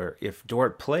recently, where if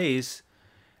Dort plays,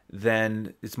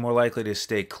 then it's more likely to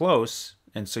stay close,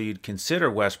 and so you'd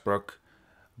consider Westbrook.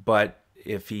 But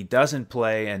if he doesn't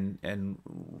play and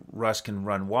Russ can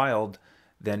run wild,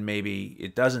 then maybe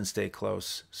it doesn't stay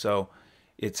close. So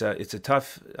it's a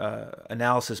tough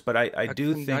analysis, but I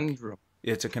do think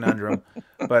it's a conundrum.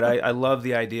 But I love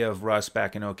the idea of Russ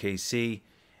back in OKC.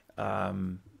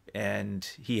 And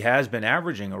he has been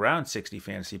averaging around 60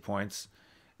 fantasy points.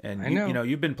 And you know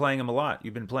you've been playing him a lot.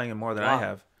 You've been playing him more than I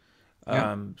have.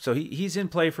 So he's in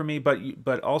play for me,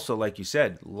 but also, like you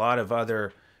said, a lot of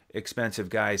other expensive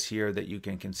guys here that you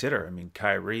can consider. I mean,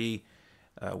 Kyrie,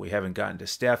 we haven't gotten to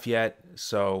Steph yet,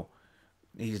 so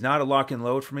he's not a lock and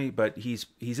load for me, but he's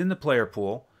in the player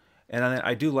pool. And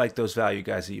I do like those value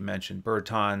guys that you mentioned.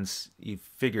 Bertans, you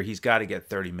figure he's got to get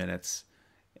 30 minutes.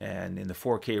 And in the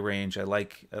 4K range, I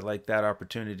like that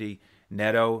opportunity.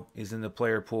 Neto is in the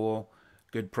player pool,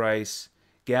 good price.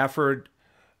 Gafford,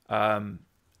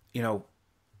 you know,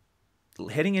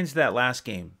 heading into that last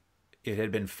game, it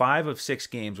had been 5 of 6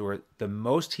 games where the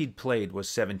most he'd played was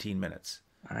 17 minutes.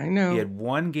 I know. He had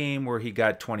one game where he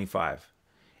got 25.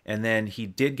 And then he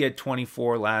did get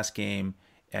 24 last game,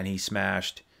 and he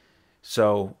smashed.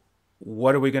 So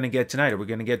what are we going to get tonight? Are we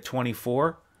going to get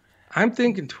 24? I'm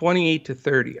thinking 28 to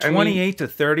 30. 28 to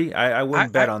 30? I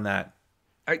wouldn't bet on that.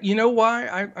 You know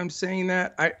why I'm saying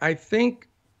that? I think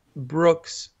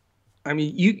Brooks, I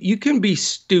mean, you can be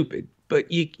stupid, but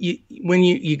when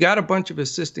you got a bunch of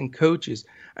assistant coaches,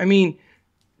 I mean,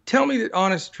 tell me the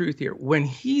honest truth here. When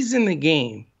he's in the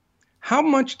game, how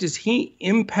much does he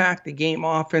impact the game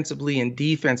offensively and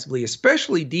defensively,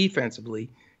 especially defensively,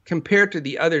 compared to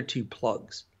the other two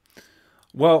plugs?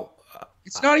 Well,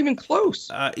 it's not even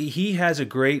close. He has a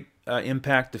great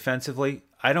impact defensively.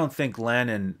 I don't think Len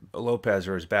and Lopez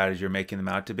are as bad as you're making them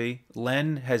out to be.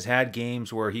 Len has had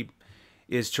games where he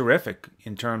is terrific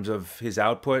in terms of his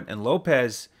output, and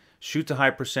Lopez shoots a high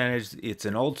percentage. It's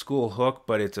an old school hook,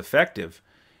 but it's effective.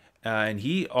 And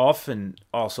he often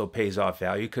also pays off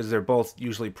value because they're both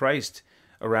usually priced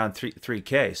around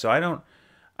 3K. So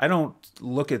I don't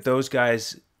look at those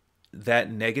guys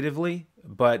that negatively,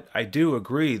 but I do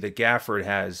agree that Gafford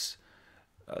has,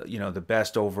 the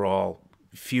best overall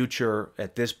future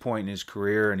at this point in his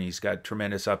career, and he's got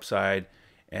tremendous upside,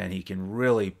 and he can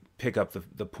really pick up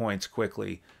the points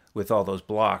quickly with all those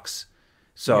blocks.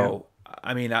 So, yeah.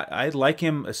 I mean, I like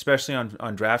him, especially on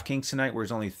DraftKings tonight, where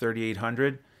he's only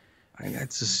 3,800.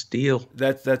 That's a steal.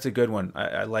 That's a good one.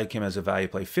 I like him as a value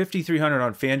play. 5,300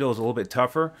 on FanDuel is a little bit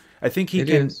tougher. I think he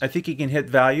can hit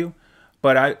value,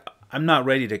 but I'm not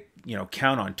ready to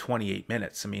count on 28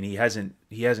 minutes. I mean, he hasn't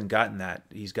gotten that.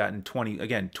 He's gotten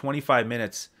 25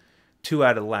 minutes 2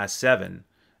 out of the last 7,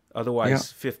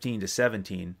 otherwise 15 to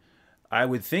 17. I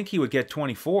would think he would get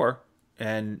 24,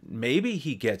 and maybe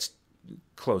he gets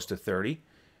close to 30.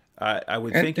 I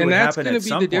would think it would happen at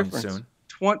some point soon.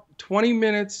 20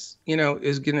 minutes,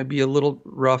 is going to be a little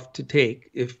rough to take.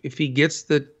 If he gets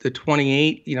the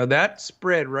 28, that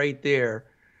spread right there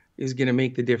is going to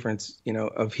make the difference,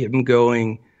 of him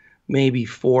going maybe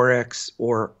 4x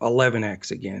or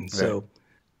 11x again. Right. So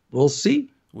we'll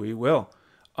see. We will.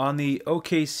 On the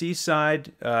OKC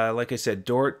side, like I said,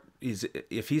 Dort,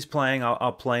 if he's playing,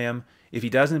 I'll play him. If he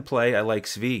doesn't play, I like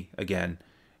Svi again.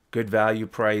 Good value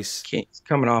price. He's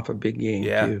coming off a big game,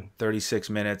 too. 36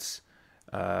 minutes.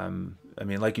 I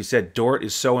mean, like you said, Dort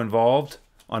is so involved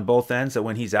on both ends that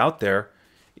when he's out there,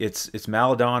 it's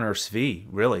Maledon or Svi,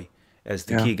 really, as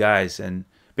the key guys. And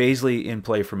Bazley in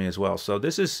play for me as well. So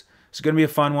it's going to be a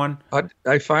fun one.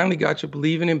 I finally got you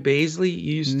believing in Bazley.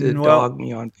 You used to dog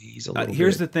me on Bazley a little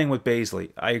Here's bit. the thing with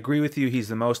Bazley. I agree with you. He's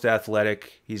the most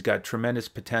athletic. He's got tremendous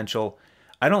potential.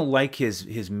 I don't like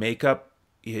his makeup.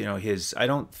 I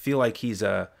don't feel like he's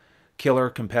a killer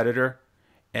competitor.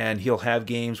 And he'll have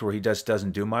games where he just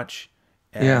doesn't do much.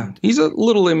 And he's a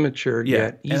little immature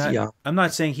yet. He's young. I'm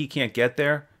not saying he can't get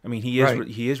there. I mean, he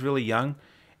is really young,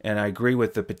 and I agree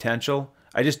with the potential.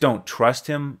 I just don't trust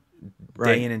him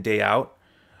day in and day out.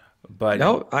 But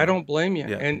no, I don't blame you.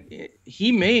 Yeah. And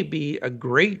he may be a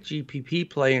great GPP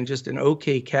play and just an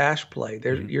okay cash play.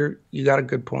 You got a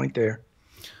good point there.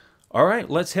 All right,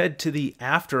 let's head to the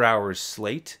after hours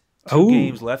slate. Two Oh,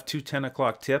 games left, two 10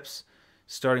 o'clock tips,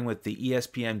 starting with the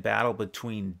ESPN battle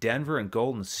between Denver and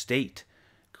Golden State.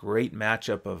 Great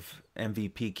matchup of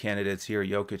MVP candidates here,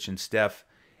 Jokic and Steph.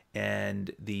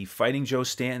 And the Fighting Joe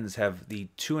Stantons have the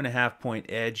 2.5 point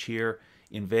edge here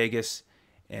in Vegas,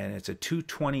 and it's a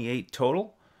 228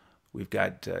 total. We've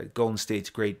got Golden State's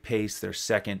great pace, they're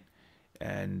second,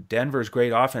 and Denver's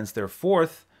great offense, they're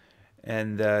fourth,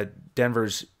 and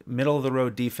Denver's middle of the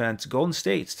road defense, Golden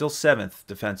State still seventh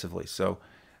defensively. So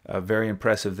very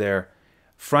impressive there.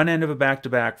 Front end of a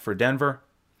back-to-back for Denver.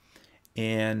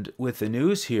 And with the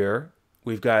news here,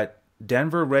 we've got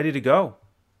Denver ready to go.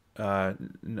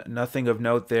 Nothing of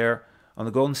note there. On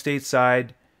the Golden State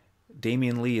side,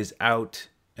 Damian Lee is out,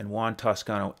 and Juan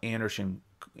Toscano Anderson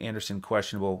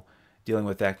questionable, dealing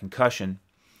with that concussion.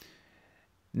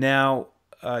 Now,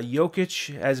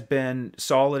 Jokic has been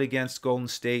solid against Golden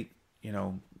State,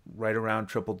 right around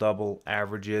triple-double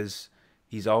averages.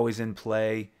 He's always in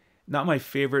play. Not my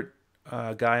favorite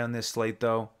guy on this slate,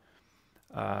 though.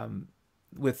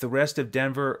 With the rest of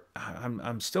Denver,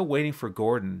 I'm still waiting for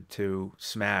Gordon to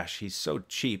smash. He's so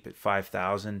cheap at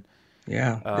 5,000.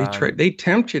 yeah. They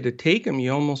tempt you to take him.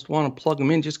 You almost want to plug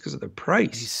him in just because of the He's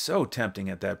price. so tempting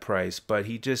at that price, but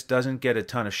he just doesn't get a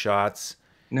ton of shots.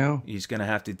 No. He's going to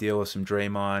have to deal with some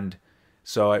Draymond,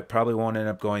 so I probably won't end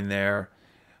up going there.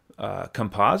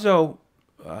 Campazzo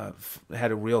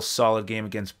had a real solid game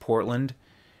against Portland.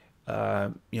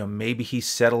 Maybe he's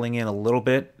settling in a little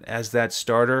bit as that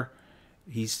starter.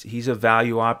 He's a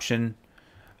value option,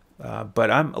 but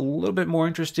I'm a little bit more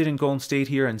interested in Golden State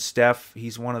here, and Steph.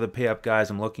 He's one of the pay-up guys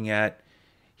I'm looking at.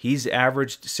 He's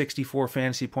averaged 64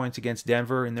 fantasy points against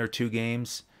Denver in their 2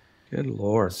 games. Good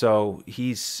Lord. So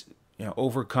he's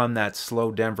overcome that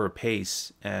slow Denver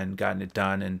pace and gotten it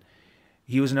done. And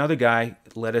he was another guy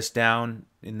let us down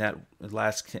in that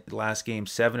last game,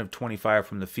 7 of 25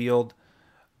 from the field.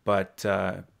 But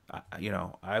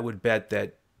I would bet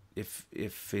that if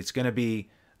it's going to be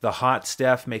the hot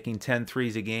Steph making 10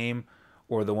 threes a game,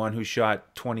 or the one who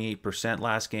shot 28%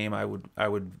 last game, I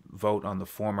would vote on the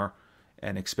former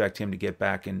and expect him to get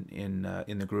back in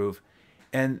the groove.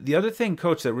 And the other thing,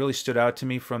 Coach, that really stood out to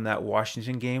me from that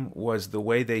Washington game was the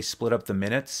way they split up the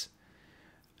minutes.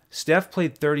 Steph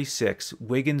played 36,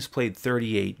 Wiggins played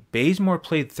 38, Bazemore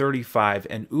played 35,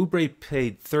 and Oubre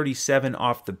played 37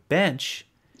 off the bench.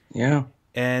 Yeah.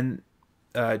 And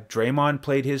Draymond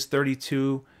played his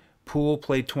 32, Poole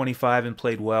played 25 and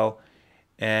played well.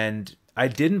 And I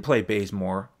didn't play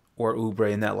Bazemore or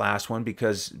Oubre in that last one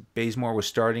because Bazemore was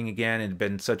starting again and had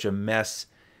been such a mess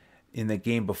in the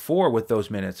game before with those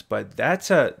minutes. But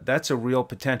that's a real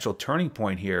potential turning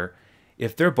point here.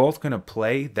 If they're both going to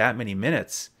play that many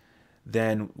minutes,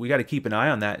 then we got to keep an eye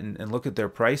on that and look at their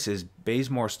prices.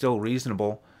 Bazemore's still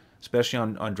reasonable, especially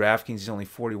on DraftKings. He's only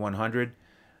 4,100.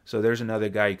 So there's another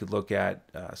guy you could look at.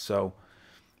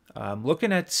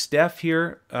 Looking at Steph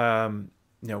here,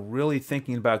 really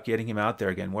thinking about getting him out there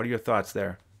again. What are your thoughts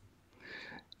there?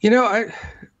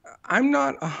 I'm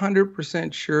not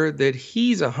 100% sure that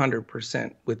he's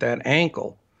 100% with that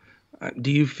ankle.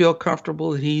 Do you feel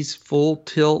comfortable that he's full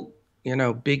tilt,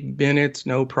 big minutes,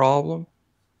 no problem?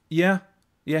 Yeah,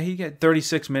 he got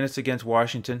 36 minutes against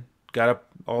Washington. Got up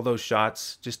all those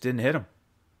shots, just didn't hit him.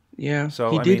 Yeah,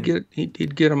 so he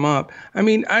did get him up. I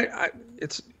mean,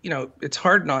 it's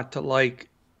hard not to like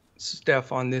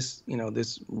Steph on this,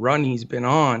 this run he's been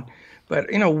on. But,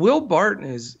 Will Barton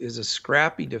is a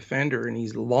scrappy defender, and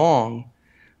he's long.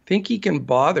 I think he can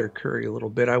bother Curry a little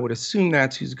bit. I would assume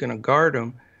that's who's going to guard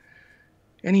him.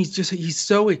 And he's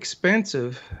so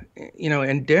expensive,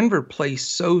 and Denver plays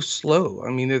so slow.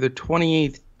 I mean, they're the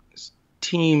 28th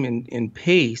team in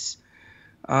pace.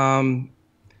 I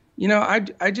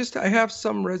have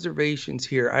some reservations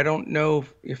here. I don't know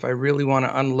if I really want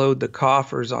to unload the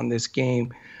coffers on this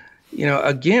game.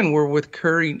 Again, we're with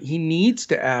Curry. He needs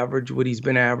to average what he's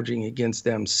been averaging against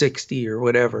them, 60 or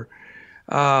whatever.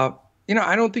 I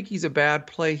don't think he's a bad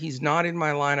play. He's not in my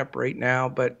lineup right now,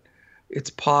 but it's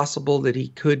possible that he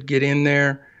could get in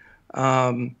there.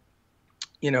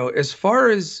 As far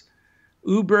as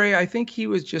Oubre, I think he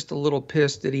was just a little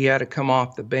pissed that he had to come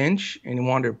off the bench and he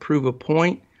wanted to prove a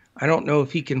point. I don't know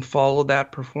if he can follow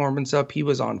that performance up. He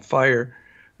was on fire.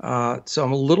 So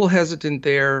I'm a little hesitant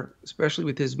there, especially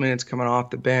with his minutes coming off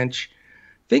the bench.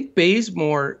 I think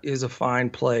Bazemore is a fine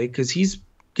play because he's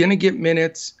going to get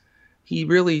minutes. He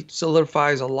really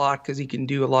solidifies a lot because he can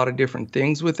do a lot of different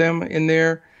things with them in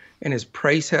there, and his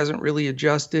price hasn't really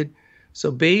adjusted.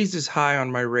 So Baze is high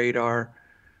on my radar.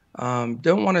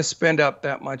 Don't want to spend up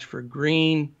that much for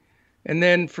Green. And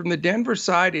then from the Denver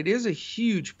side, it is a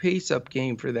huge pace-up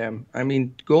game for them. I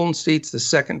mean, Golden State's the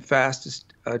second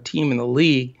fastest team in the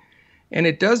league. And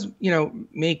it does,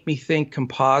 make me think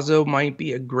Campazzo might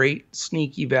be a great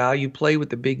sneaky value play with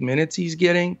the big minutes he's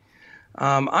getting.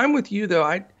 I'm with you, though.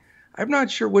 I'm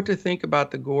not sure what to think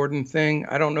about the Gordon thing.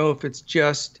 I don't know if it's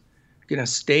just going to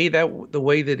stay the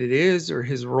way that it is, or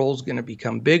his role's going to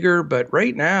become bigger. But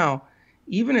right now,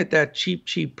 even at that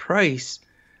cheap price,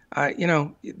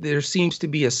 there seems to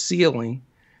be a ceiling.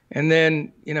 And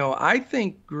then, I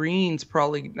think Green's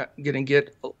probably going to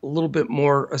get a little bit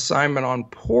more assignment on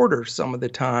Porter some of the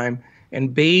time,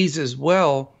 and Bays as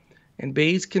well. And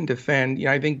Bays can defend.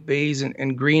 I think Bays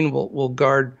and Green will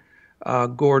guard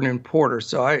Gordon and Porter.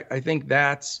 So I think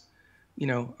that's,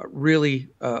 really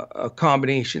a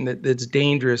combination that's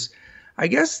dangerous. I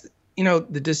guess,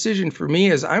 the decision for me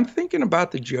is I'm thinking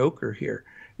about the Joker here.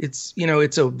 It's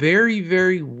a very,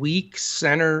 very weak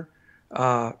center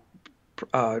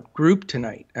group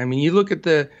tonight. I mean, you look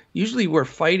at usually we're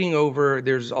fighting over,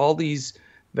 there's all these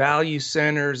value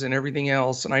centers and everything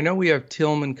else. And I know we have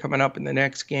Tillman coming up in the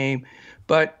next game,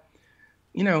 but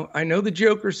I know the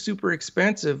Joker's super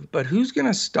expensive, but who's going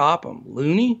to stop him?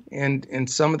 Looney and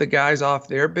some of the guys off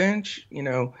their bench.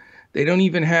 They don't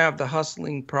even have the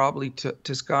hustling probably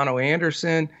Toscano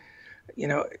Anderson.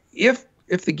 If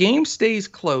the game stays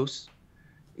close,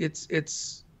 it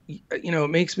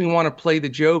makes me want to play the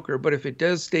Joker. But if it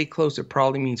does stay close, it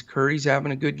probably means Curry's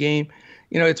having a good game.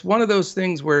 It's one of those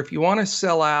things where if you want to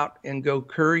sell out and go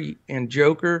Curry and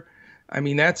Joker, I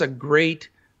mean, that's a great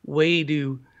way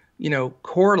to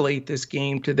correlate this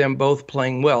game to them both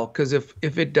playing well. Because if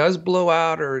it does blow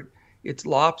out or it's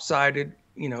lopsided,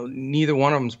 neither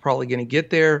one of them is probably going to get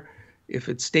there. If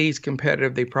it stays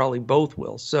competitive, they probably both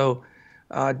will. So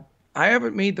I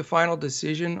haven't made the final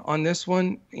decision on this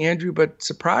one, Andrew, but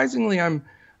surprisingly, I'm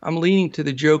leaning to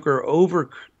the Joker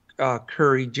over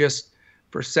Curry just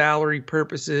for salary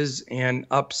purposes and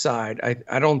upside.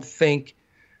 I don't think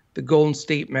the Golden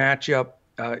State matchup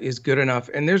is good enough.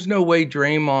 And there's no way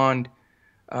Draymond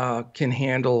can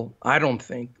handle, I don't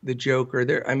think, the Joker.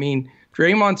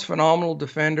 Draymond's phenomenal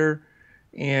defender,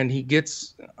 and he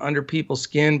gets under people's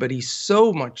skin, but he's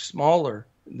so much smaller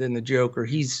than the Joker.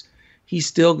 He's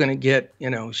still going to get,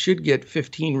 should get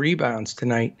 15 rebounds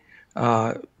tonight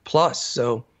plus.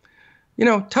 So,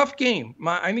 tough game.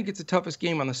 I think it's the toughest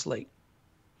game on the slate.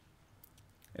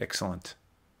 Excellent.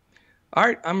 All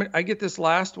right, I get this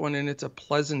last one, and it's a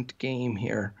pleasant game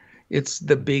here. It's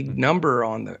the big number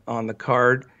on the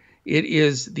card. It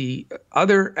is the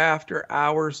other after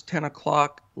hours 10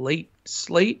 o'clock late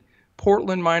slate.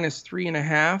 Portland minus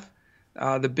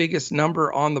 3.5. The biggest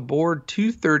number on the board,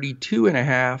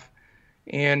 232.5.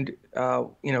 And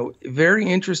very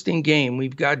interesting game.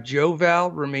 We've got Joe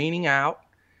Val remaining out.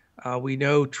 We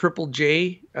know Triple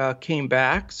J came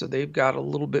back, so they've got a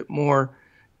little bit more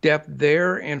depth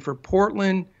there. And for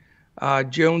Portland,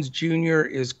 Jones Jr.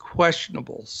 is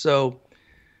questionable. So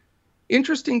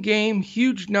interesting game,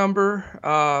 huge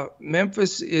number.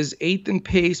 Memphis is 8th in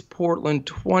pace, Portland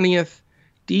 20th.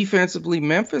 Defensively,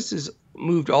 Memphis has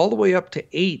moved all the way up to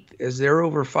 8th as they're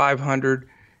over 500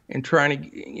 and trying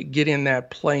to get in that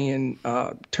play-in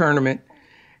tournament.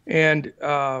 And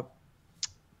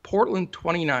Portland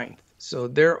 29th. So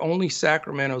they're only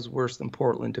Sacramento's worse than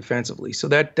Portland defensively. So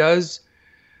that does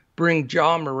bring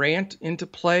Ja Morant into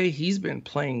play. He's been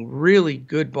playing really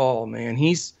good ball, man.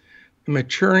 He's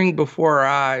maturing before our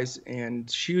eyes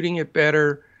and shooting it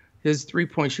better. His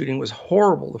three-point shooting was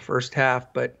horrible the first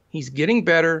half, but he's getting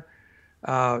better.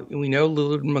 We know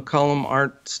Lillard and McCollum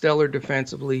aren't stellar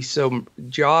defensively, so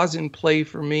Ja's in play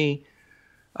for me.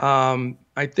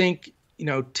 I think,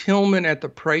 Tillman at the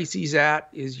price he's at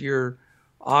is your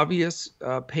obvious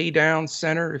pay down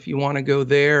center if you want to go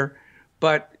there.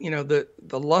 But,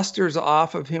 the luster's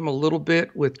off of him a little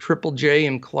bit with Triple J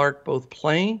and Clark both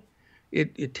playing.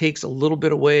 It takes a little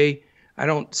bit away. I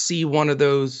don't see one of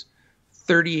those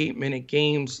 38-minute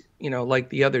games, like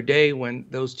the other day when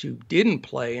those two didn't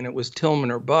play and it was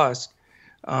Tillman or bust.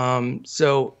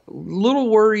 So a little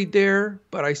worried there,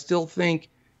 but I still think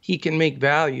he can make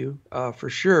value for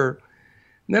sure.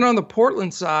 And then on the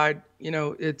Portland side,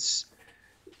 it's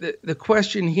the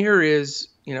question here is,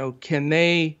 can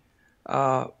they,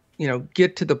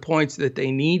 get to the points that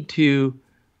they need to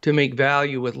make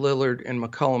value with Lillard and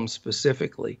McCollum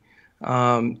specifically.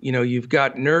 You've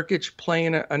got Nurkic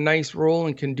playing a nice role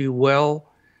and can do well.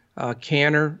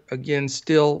 Canner, again,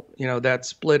 still, that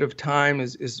split of time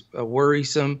is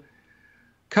worrisome.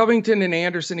 Covington and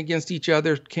Anderson against each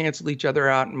other cancel each other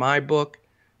out in my book.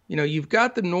 You've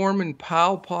got the Norman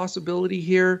Powell possibility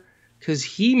here. because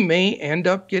he may end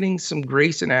up getting some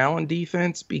Grayson Allen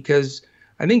defense, because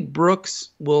I think Brooks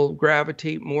will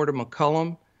gravitate more to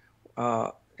McCollum,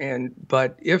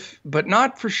 but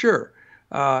not for sure.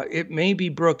 It may be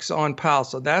Brooks on Powell,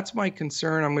 so that's my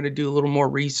concern. I'm going to do a little more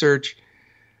research.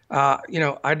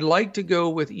 I'd like to go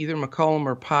with either McCollum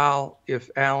or Powell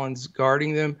if Allen's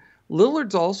guarding them.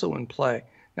 Lillard's also in play.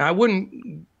 Now, I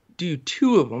wouldn't do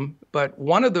two of them, but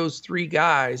one of those three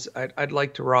guys I'd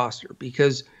like to roster,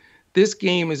 because this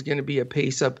game is going to be a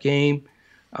pace-up game,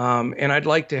 and I'd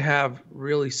like to have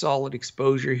really solid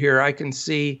exposure here. I can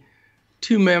see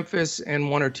 2 Memphis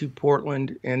and 1 or 2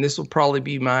 Portland, and this will probably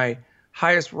be my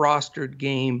highest rostered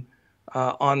game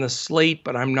on the slate,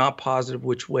 but I'm not positive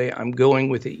which way I'm going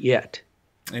with it yet.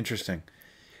 Interesting.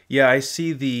 Yeah, I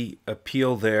see the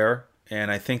appeal there, and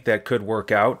I think that could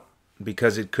work out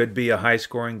because it could be a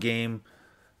high-scoring game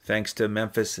thanks to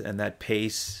Memphis and that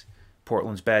pace,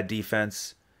 Portland's bad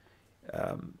defense.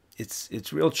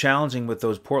 It's real challenging with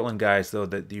those Portland guys, though,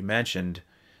 that you mentioned,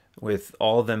 with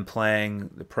all of them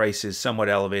playing. The price is somewhat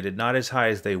elevated, not as high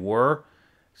as they were,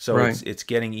 so Right. it's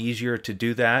getting easier to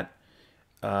do that.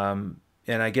 And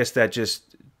I guess that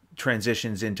just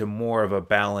transitions into more of a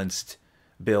balanced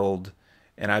build.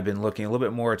 And I've been looking a little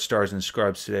bit more at stars and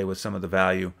scrubs today with some of the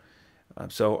value.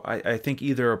 So I think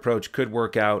either approach could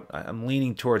work out. I'm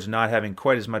leaning towards not having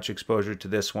quite as much exposure to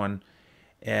this one.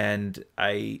 And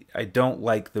I don't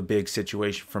like the big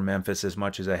situation for Memphis as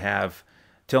much as I have.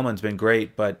 Tillman's been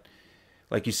great, but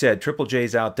like you said, Triple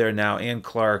J's out there now and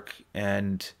Clark.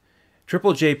 And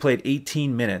Triple J played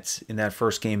 18 minutes in that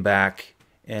first game back.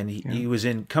 And he was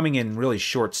coming in really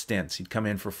short stints. He'd come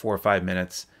in for 4 or 5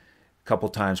 minutes a couple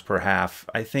times per half.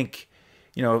 I think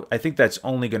that's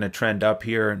only going to trend up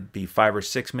here and be 5 or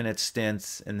 6 minute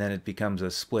stints, and then it becomes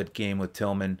a split game with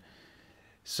Tillman.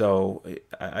 So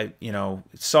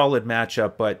solid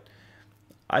matchup, but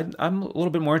I'm a little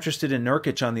bit more interested in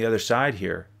Nurkic on the other side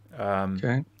here.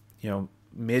 Okay.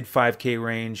 Mid 5K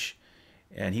range,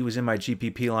 and he was in my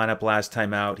GPP lineup last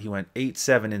time out. He went 8,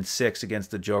 7, and 6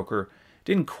 against the Joker.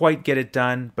 Didn't quite get it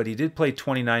done, but he did play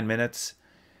 29 minutes.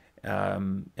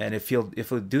 And if he'll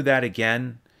do that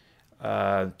again,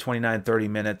 29, 30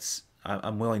 minutes,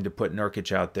 I'm willing to put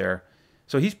Nurkic out there.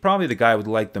 So he's probably the guy I would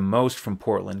like the most from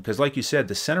Portland, because like you said,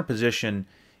 the center position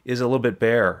is a little bit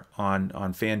bare on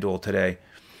FanDuel today.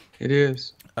 It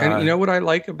is. And you know what I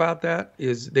like about that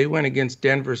is they went against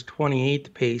Denver's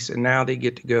 28th pace, and now they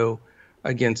get to go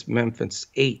against Memphis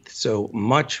 8th. So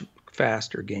much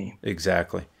faster game.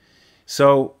 Exactly.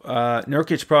 So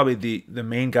Nurkic probably the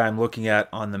main guy I'm looking at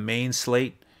on the main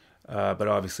slate, but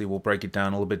obviously we'll break it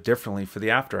down a little bit differently for the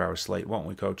after-hour slate, won't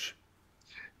we, Coach?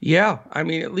 Yeah, I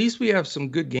mean, at least we have some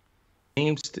good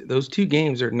games. Those 2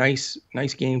 games are nice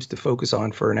games to focus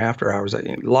on for an after hours.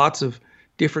 Lots of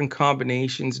different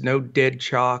combinations, no dead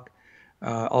chalk.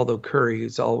 Although Curry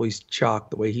is always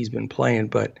chalk the way he's been playing,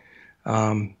 but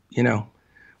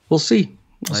we'll see.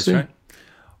 That's right.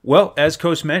 Well, as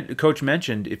Coach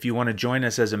mentioned, if you want to join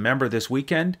us as a member this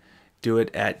weekend, do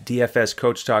it at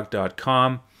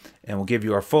dfscoachtalk.com, and we'll give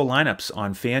you our full lineups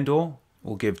on FanDuel.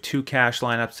 We'll give 2 cash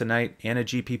lineups tonight and a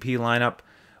GPP lineup.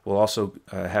 We'll also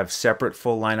have separate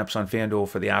full lineups on FanDuel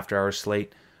for the after-hours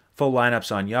slate, full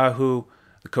lineups on Yahoo,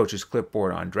 the Coach's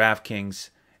Clipboard on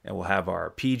DraftKings, and we'll have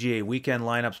our PGA weekend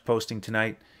lineups posting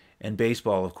tonight, and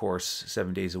baseball, of course,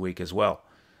 7 days a week as well.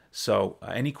 So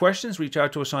any questions, reach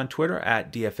out to us on Twitter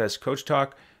at DFS Coach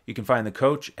Talk. You can find the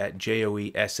coach at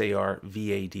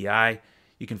JOESARVADI.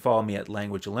 You can follow me at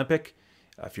Language Olympic.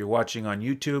 If you're watching on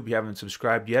YouTube, you haven't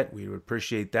subscribed yet, we would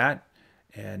appreciate that.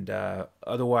 And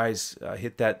otherwise,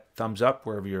 hit that thumbs up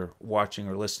wherever you're watching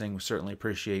or listening. We certainly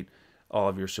appreciate all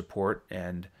of your support.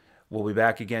 And we'll be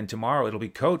back again tomorrow. It'll be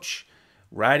Coach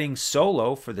riding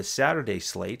solo for the Saturday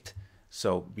slate.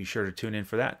 So be sure to tune in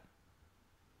for that.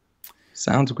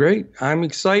 Sounds great. I'm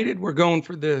excited. We're going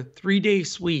for the 3-day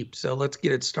sweep, so let's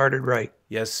get it started right.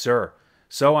 Yes, sir.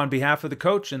 So on behalf of the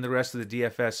coach and the rest of the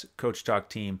DFS Coach Talk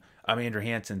team, I'm Andrew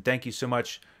Hansen. Thank you so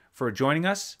much for joining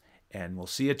us, and we'll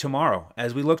see you tomorrow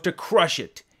as we look to crush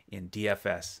it in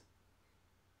DFS.